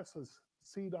doesn't press the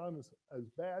seed on as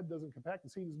bad, doesn't compact the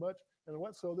seed as much. And in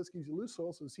wet soil, this gives you loose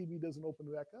soil, so the CV doesn't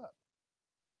open back up.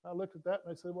 I looked at that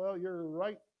and I said, well, you're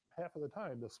right half of the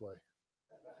time this way.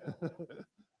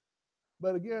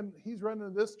 But again, he's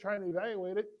running this, trying to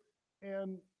evaluate it.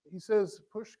 And he says,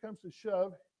 push comes to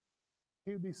shove,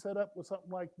 he would be set up with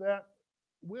something like that,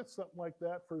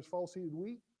 for his fall seeded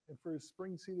wheat, and for his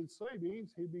spring seeded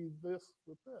soybeans, he'd be this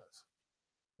with this.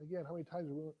 Again, how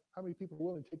many people are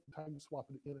willing to take the time to swap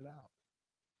it in and out?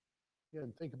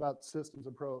 Again, think about the systems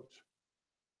approach.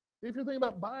 If you're thinking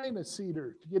about buying a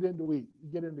seeder to get into wheat,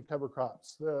 get into cover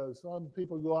crops, some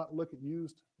people go out and look at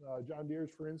used John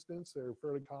Deere's, for instance. They're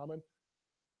fairly common.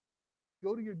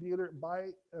 Go to your dealer and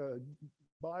buy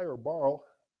or borrow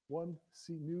one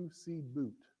new seed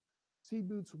boot. Seed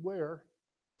boots wear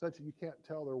such that you can't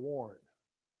tell they're worn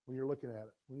when you're looking at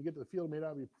it. When you get to the field, it may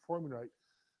not be performing right.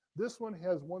 This one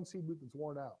has one seed boot that's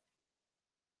worn out.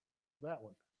 That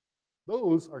one.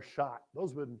 Those are shot.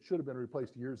 Those should have been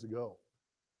replaced years ago.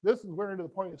 This is wearing to the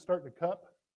point it's starting to cup.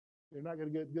 You're not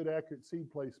going to get good, accurate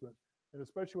seed placement. And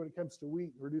especially when it comes to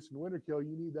wheat, reducing winter kill,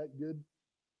 you need that good,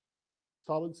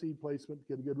 solid seed placement to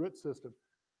get a good root system.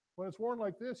 When it's worn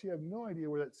like this, you have no idea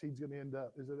where that seed's going to end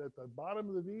up. Is it at the bottom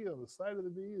of the V, on the side of the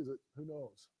V? Is it, who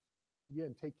knows?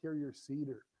 Again, take care of your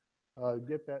seeder.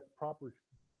 Get that proper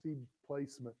seed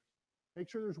placement. Make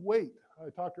sure there's weight. I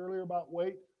talked earlier about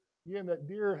weight. Again, that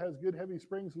Deere has good heavy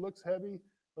springs, looks heavy,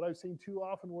 but I've seen too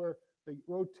often where they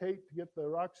rotate to get the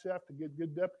rock shaft to get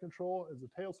good depth control. As the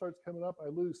tail starts coming up, I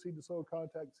lose seed to soil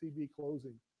contact, CV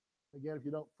closing. Again, if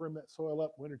you don't firm that soil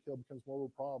up, winter kill becomes more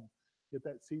of a problem. Get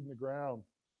that seed in the ground.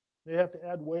 They have to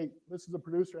add weight. This is a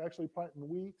producer actually planting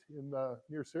wheat in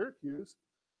near Syracuse.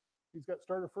 He's got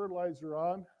starter fertilizer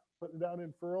on, putting it down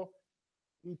in furrow.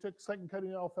 He took second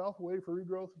cutting alfalfa, waited for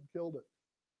regrowth, and killed it.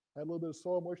 Had a little bit of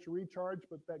soil moisture recharge,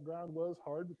 but that ground was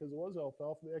hard because it was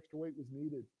alfalfa. The extra weight was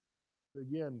needed.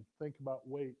 Again, think about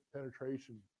weight,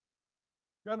 penetration.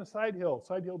 You're on a side hill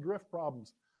drift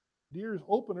problems. Deere's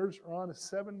openers are on a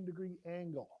 7-degree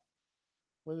angle.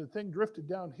 When the thing drifted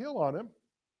downhill on him,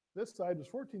 this side was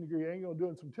 14-degree angle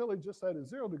doing some tillage. This side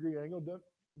is 0-degree angle,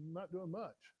 not doing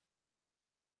much.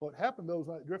 What happened though is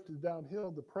when it drifted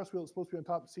downhill, the press wheel that's supposed to be on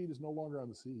top of the seed is no longer on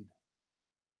the seed.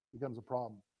 Becomes a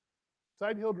problem.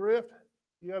 Side hill drift,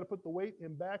 you got to put the weight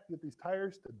in back to get these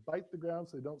tires to bite the ground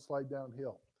so they don't slide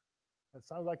downhill. That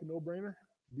sounds like a no-brainer.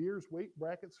 Deere's weight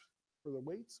brackets for the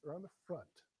weights are on the front.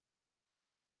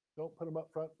 Don't put them up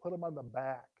front, put them on the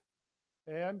back.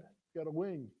 And got a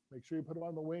wing. Make sure you put them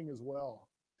on the wing as well.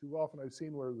 Too often I've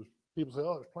seen where people say,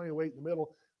 oh, there's plenty of weight in the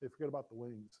middle. They forget about the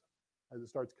wings. as it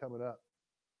starts coming up.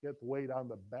 Get the weight on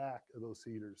the back of those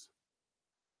seeders.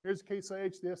 Here's Case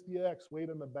IH, the SDX, weight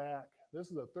on the back.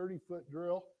 This is a 30-foot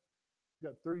drill. You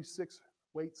got 36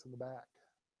 weights in the back.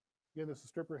 Again, this is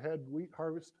stripper head wheat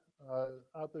harvest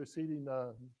out there seeding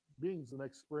beans the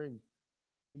next spring.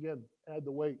 Again, add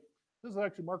the weight. This is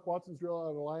actually Mark Watson's drill out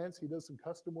of Alliance. He does some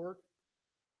custom work.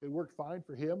 It worked fine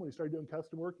for him when he started doing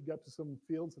custom work. He got to some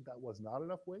fields that was not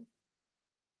enough weight.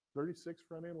 36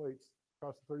 front end weights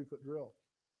across the 30-foot drill.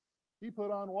 He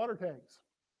put on water tanks.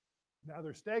 Now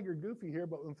they're staggered goofy here,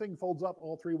 but when the thing folds up,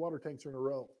 all 3 water tanks are in a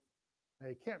row. Now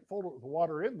he can't fold it with the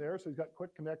water in there, so he's got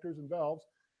quick connectors and valves.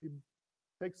 He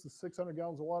takes the 600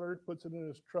 gallons of water, puts it in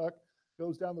his truck,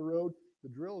 goes down the road. The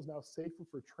drill is now safer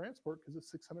for transport because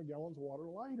it's 600 gallons of water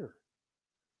lighter.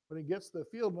 When he gets to the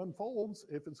field and unfolds,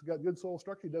 if it's got good soil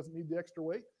structure, he doesn't need the extra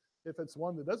weight. If it's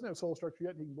one that doesn't have soil structure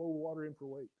yet, he can blow the water in for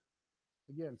weight.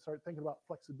 Again, start thinking about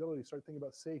flexibility, start thinking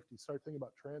about safety, start thinking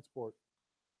about transport.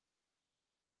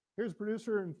 Here's a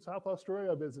producer in South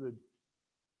Australia I visited.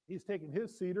 He's taken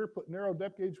his seeder, put narrow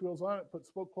depth gauge wheels on it, put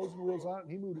spoke closing wheels on it,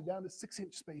 and he moved it down to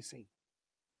 6-inch spacing.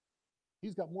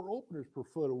 He's got more openers per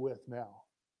foot of width now.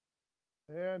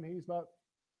 And he's not,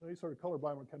 he's sort of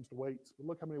colorblind when it comes to weights, but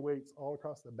look how many weights all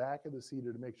across the back of the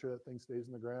seeder to make sure that thing stays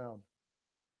in the ground.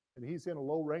 And he's in a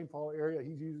low rainfall area.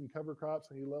 He's using cover crops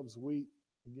and he loves wheat.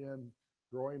 Again,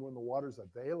 growing when the water's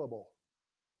available.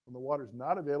 When the water's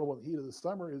not available in the heat of the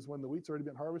summer is when the wheat's already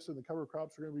been harvested and the cover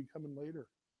crops are going to be coming later.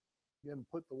 Again,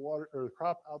 put the water or the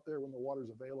crop out there when the water's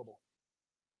available.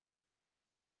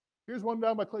 Here's one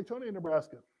down by Claytonia,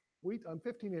 Nebraska. Wheat on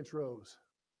 15-inch rows.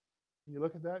 And you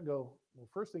look at that and go, well,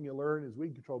 first thing you learn is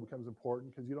weed control becomes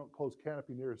important because you don't close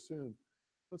canopy near as soon.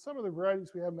 But some of the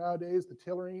varieties we have nowadays, the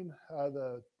tillering,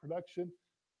 the production,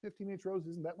 15-inch rows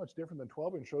isn't that much different than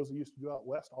 12-inch rows they used to do out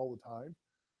west all the time.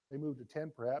 They moved to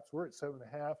 10 perhaps. We're at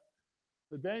 7.5.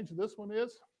 The advantage of this one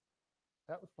is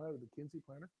that was planted with a Kinsey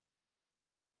planter.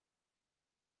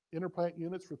 Interplant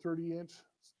units for 30-inch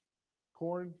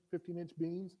corn, 15-inch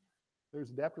beans.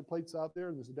 There's adapter plates out there,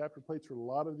 and there's adapter plates for a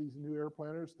lot of these new air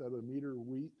planters that are meter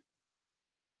wheat.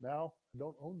 Now, I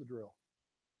don't own the drill.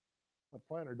 My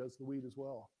planter does the wheat as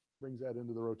well, brings that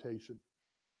into the rotation.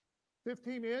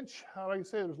 15-inch, like I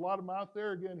say, there's a lot of them out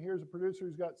there. Again, here's a producer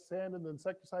who's got sand and the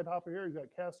insecticide hopper here. He's got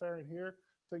cast iron here.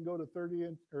 So they can go to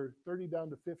 30 down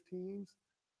to 15s.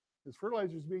 As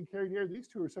fertilizer is being carried here, these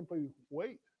two are simply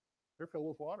weight. They're filled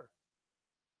with water.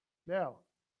 Now,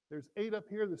 there's 8 up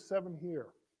here, there's 7 here.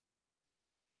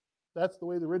 That's the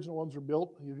way the original ones were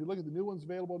built. If you look at the new ones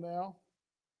available now,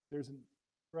 there's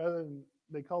rather than,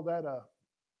 they call that a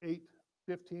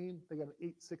 815, they got an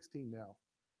 816 now.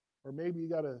 Or maybe you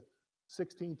got a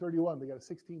 1631, they got a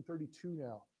 1632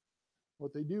 now.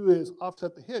 What they do is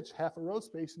offset the hitch, half a row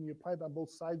space, and you plant on both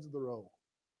sides of the row.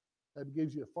 That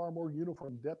gives you a far more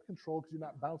uniform depth control because you're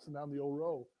not bouncing down the old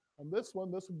row. On this one,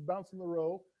 this will be bouncing the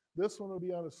row. This one will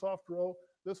be on a soft row.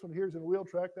 This one here's in a wheel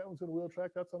track. That one's in a wheel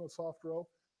track. That's on a soft row.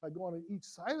 By going on each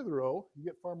side of the row, you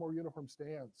get far more uniform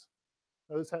stands.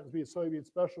 Now this happens to be a soybean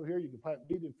special here. You can plant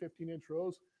wheat in 15-inch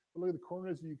rows. But look at the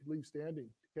corners you could leave standing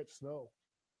to catch snow.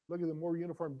 Look at the more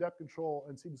uniform depth control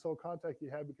and seed to soil contact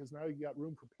you have because now you got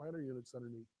room for planter units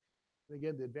underneath. And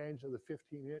again, the advantage of the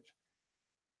 15-inch,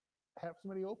 half as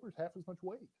many openers, half as much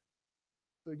weight.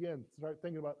 So again, start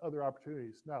thinking about other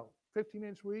opportunities. Now,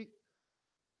 15-inch wheat,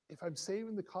 if I'm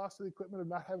saving the cost of the equipment of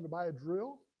not having to buy a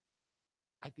drill,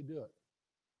 I could do it.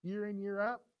 Year in, year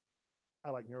out, I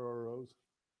like narrow rows.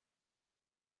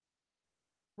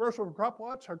 Commercial for Crop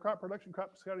Watch, our crop production,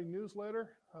 crop scouting newsletter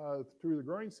through the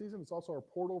growing season. It's also our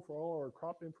portal for all our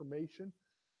crop information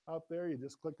out there. You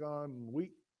just click on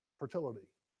wheat fertility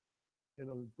and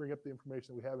it'll bring up the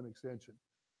information that we have in extension.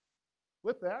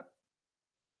 With that,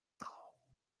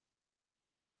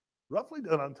 roughly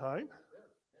done on time.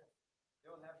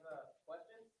 Anyone have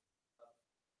questions?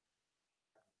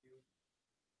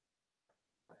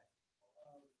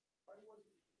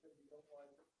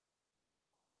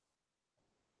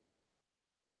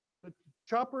 The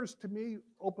choppers, to me,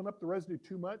 open up the residue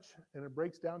too much and it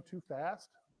breaks down too fast.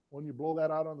 When you blow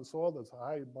that out on the soil, that's a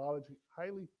highly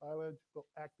biological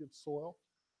active soil.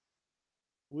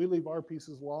 We leave our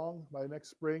pieces long. By next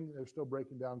spring, they're still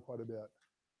breaking down quite a bit.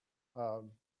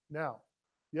 Now,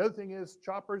 the other thing is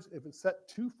choppers, if it's set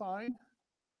too fine,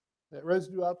 that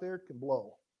residue out there can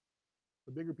blow.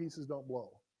 The bigger pieces don't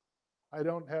blow. I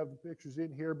don't have the pictures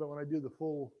in here, but when I do the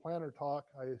full planter talk,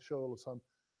 I show some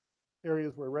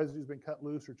areas where residue's been cut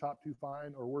loose or chopped too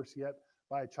fine, or worse yet,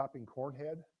 by a chopping corn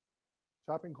head.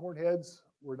 Chopping corn heads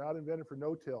were not invented for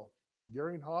no-till.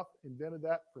 Geringhoff invented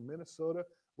that for Minnesota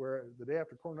where the day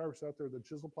after corn harvest out there, the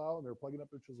chisel plow, and they're plugging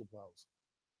up their chisel plows.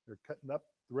 They're cutting up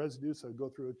the residue so it go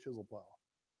through a chisel plow.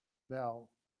 Now,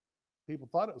 people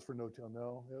thought it was for no-till.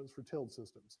 No, it was for tilled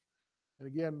systems. And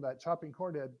again, that chopping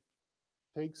corn head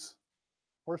takes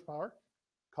horsepower,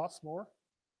 costs more,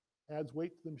 adds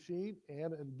weight to the machine,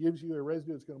 and it gives you a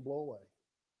residue that's going to blow away.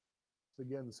 So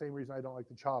again, the same reason I don't like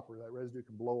the chopper, that residue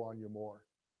can blow on you more.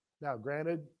 Now,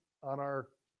 granted, on our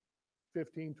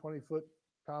 15, 20-foot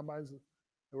combines that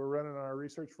we're running on our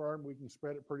research farm, we can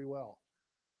spread it pretty well.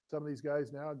 Some of these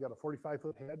guys now got a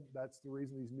 45-foot head. That's the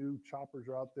reason these new choppers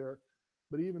are out there.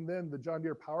 But even then, the John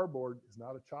Deere Power Board is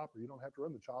not a chopper. You don't have to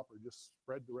run the chopper, just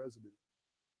spread the residue.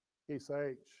 Case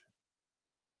IH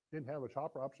didn't have a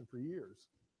chopper option for years.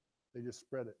 They just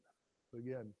spread it. So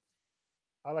again,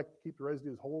 I like to keep the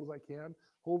residue as whole as I can.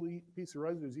 Whole piece of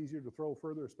residue is easier to throw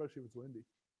further, especially if it's windy.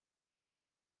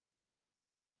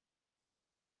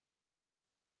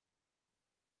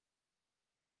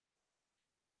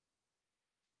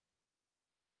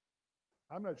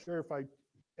 I'm not sure if I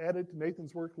added to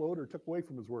Nathan's workload or took away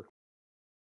from his workload.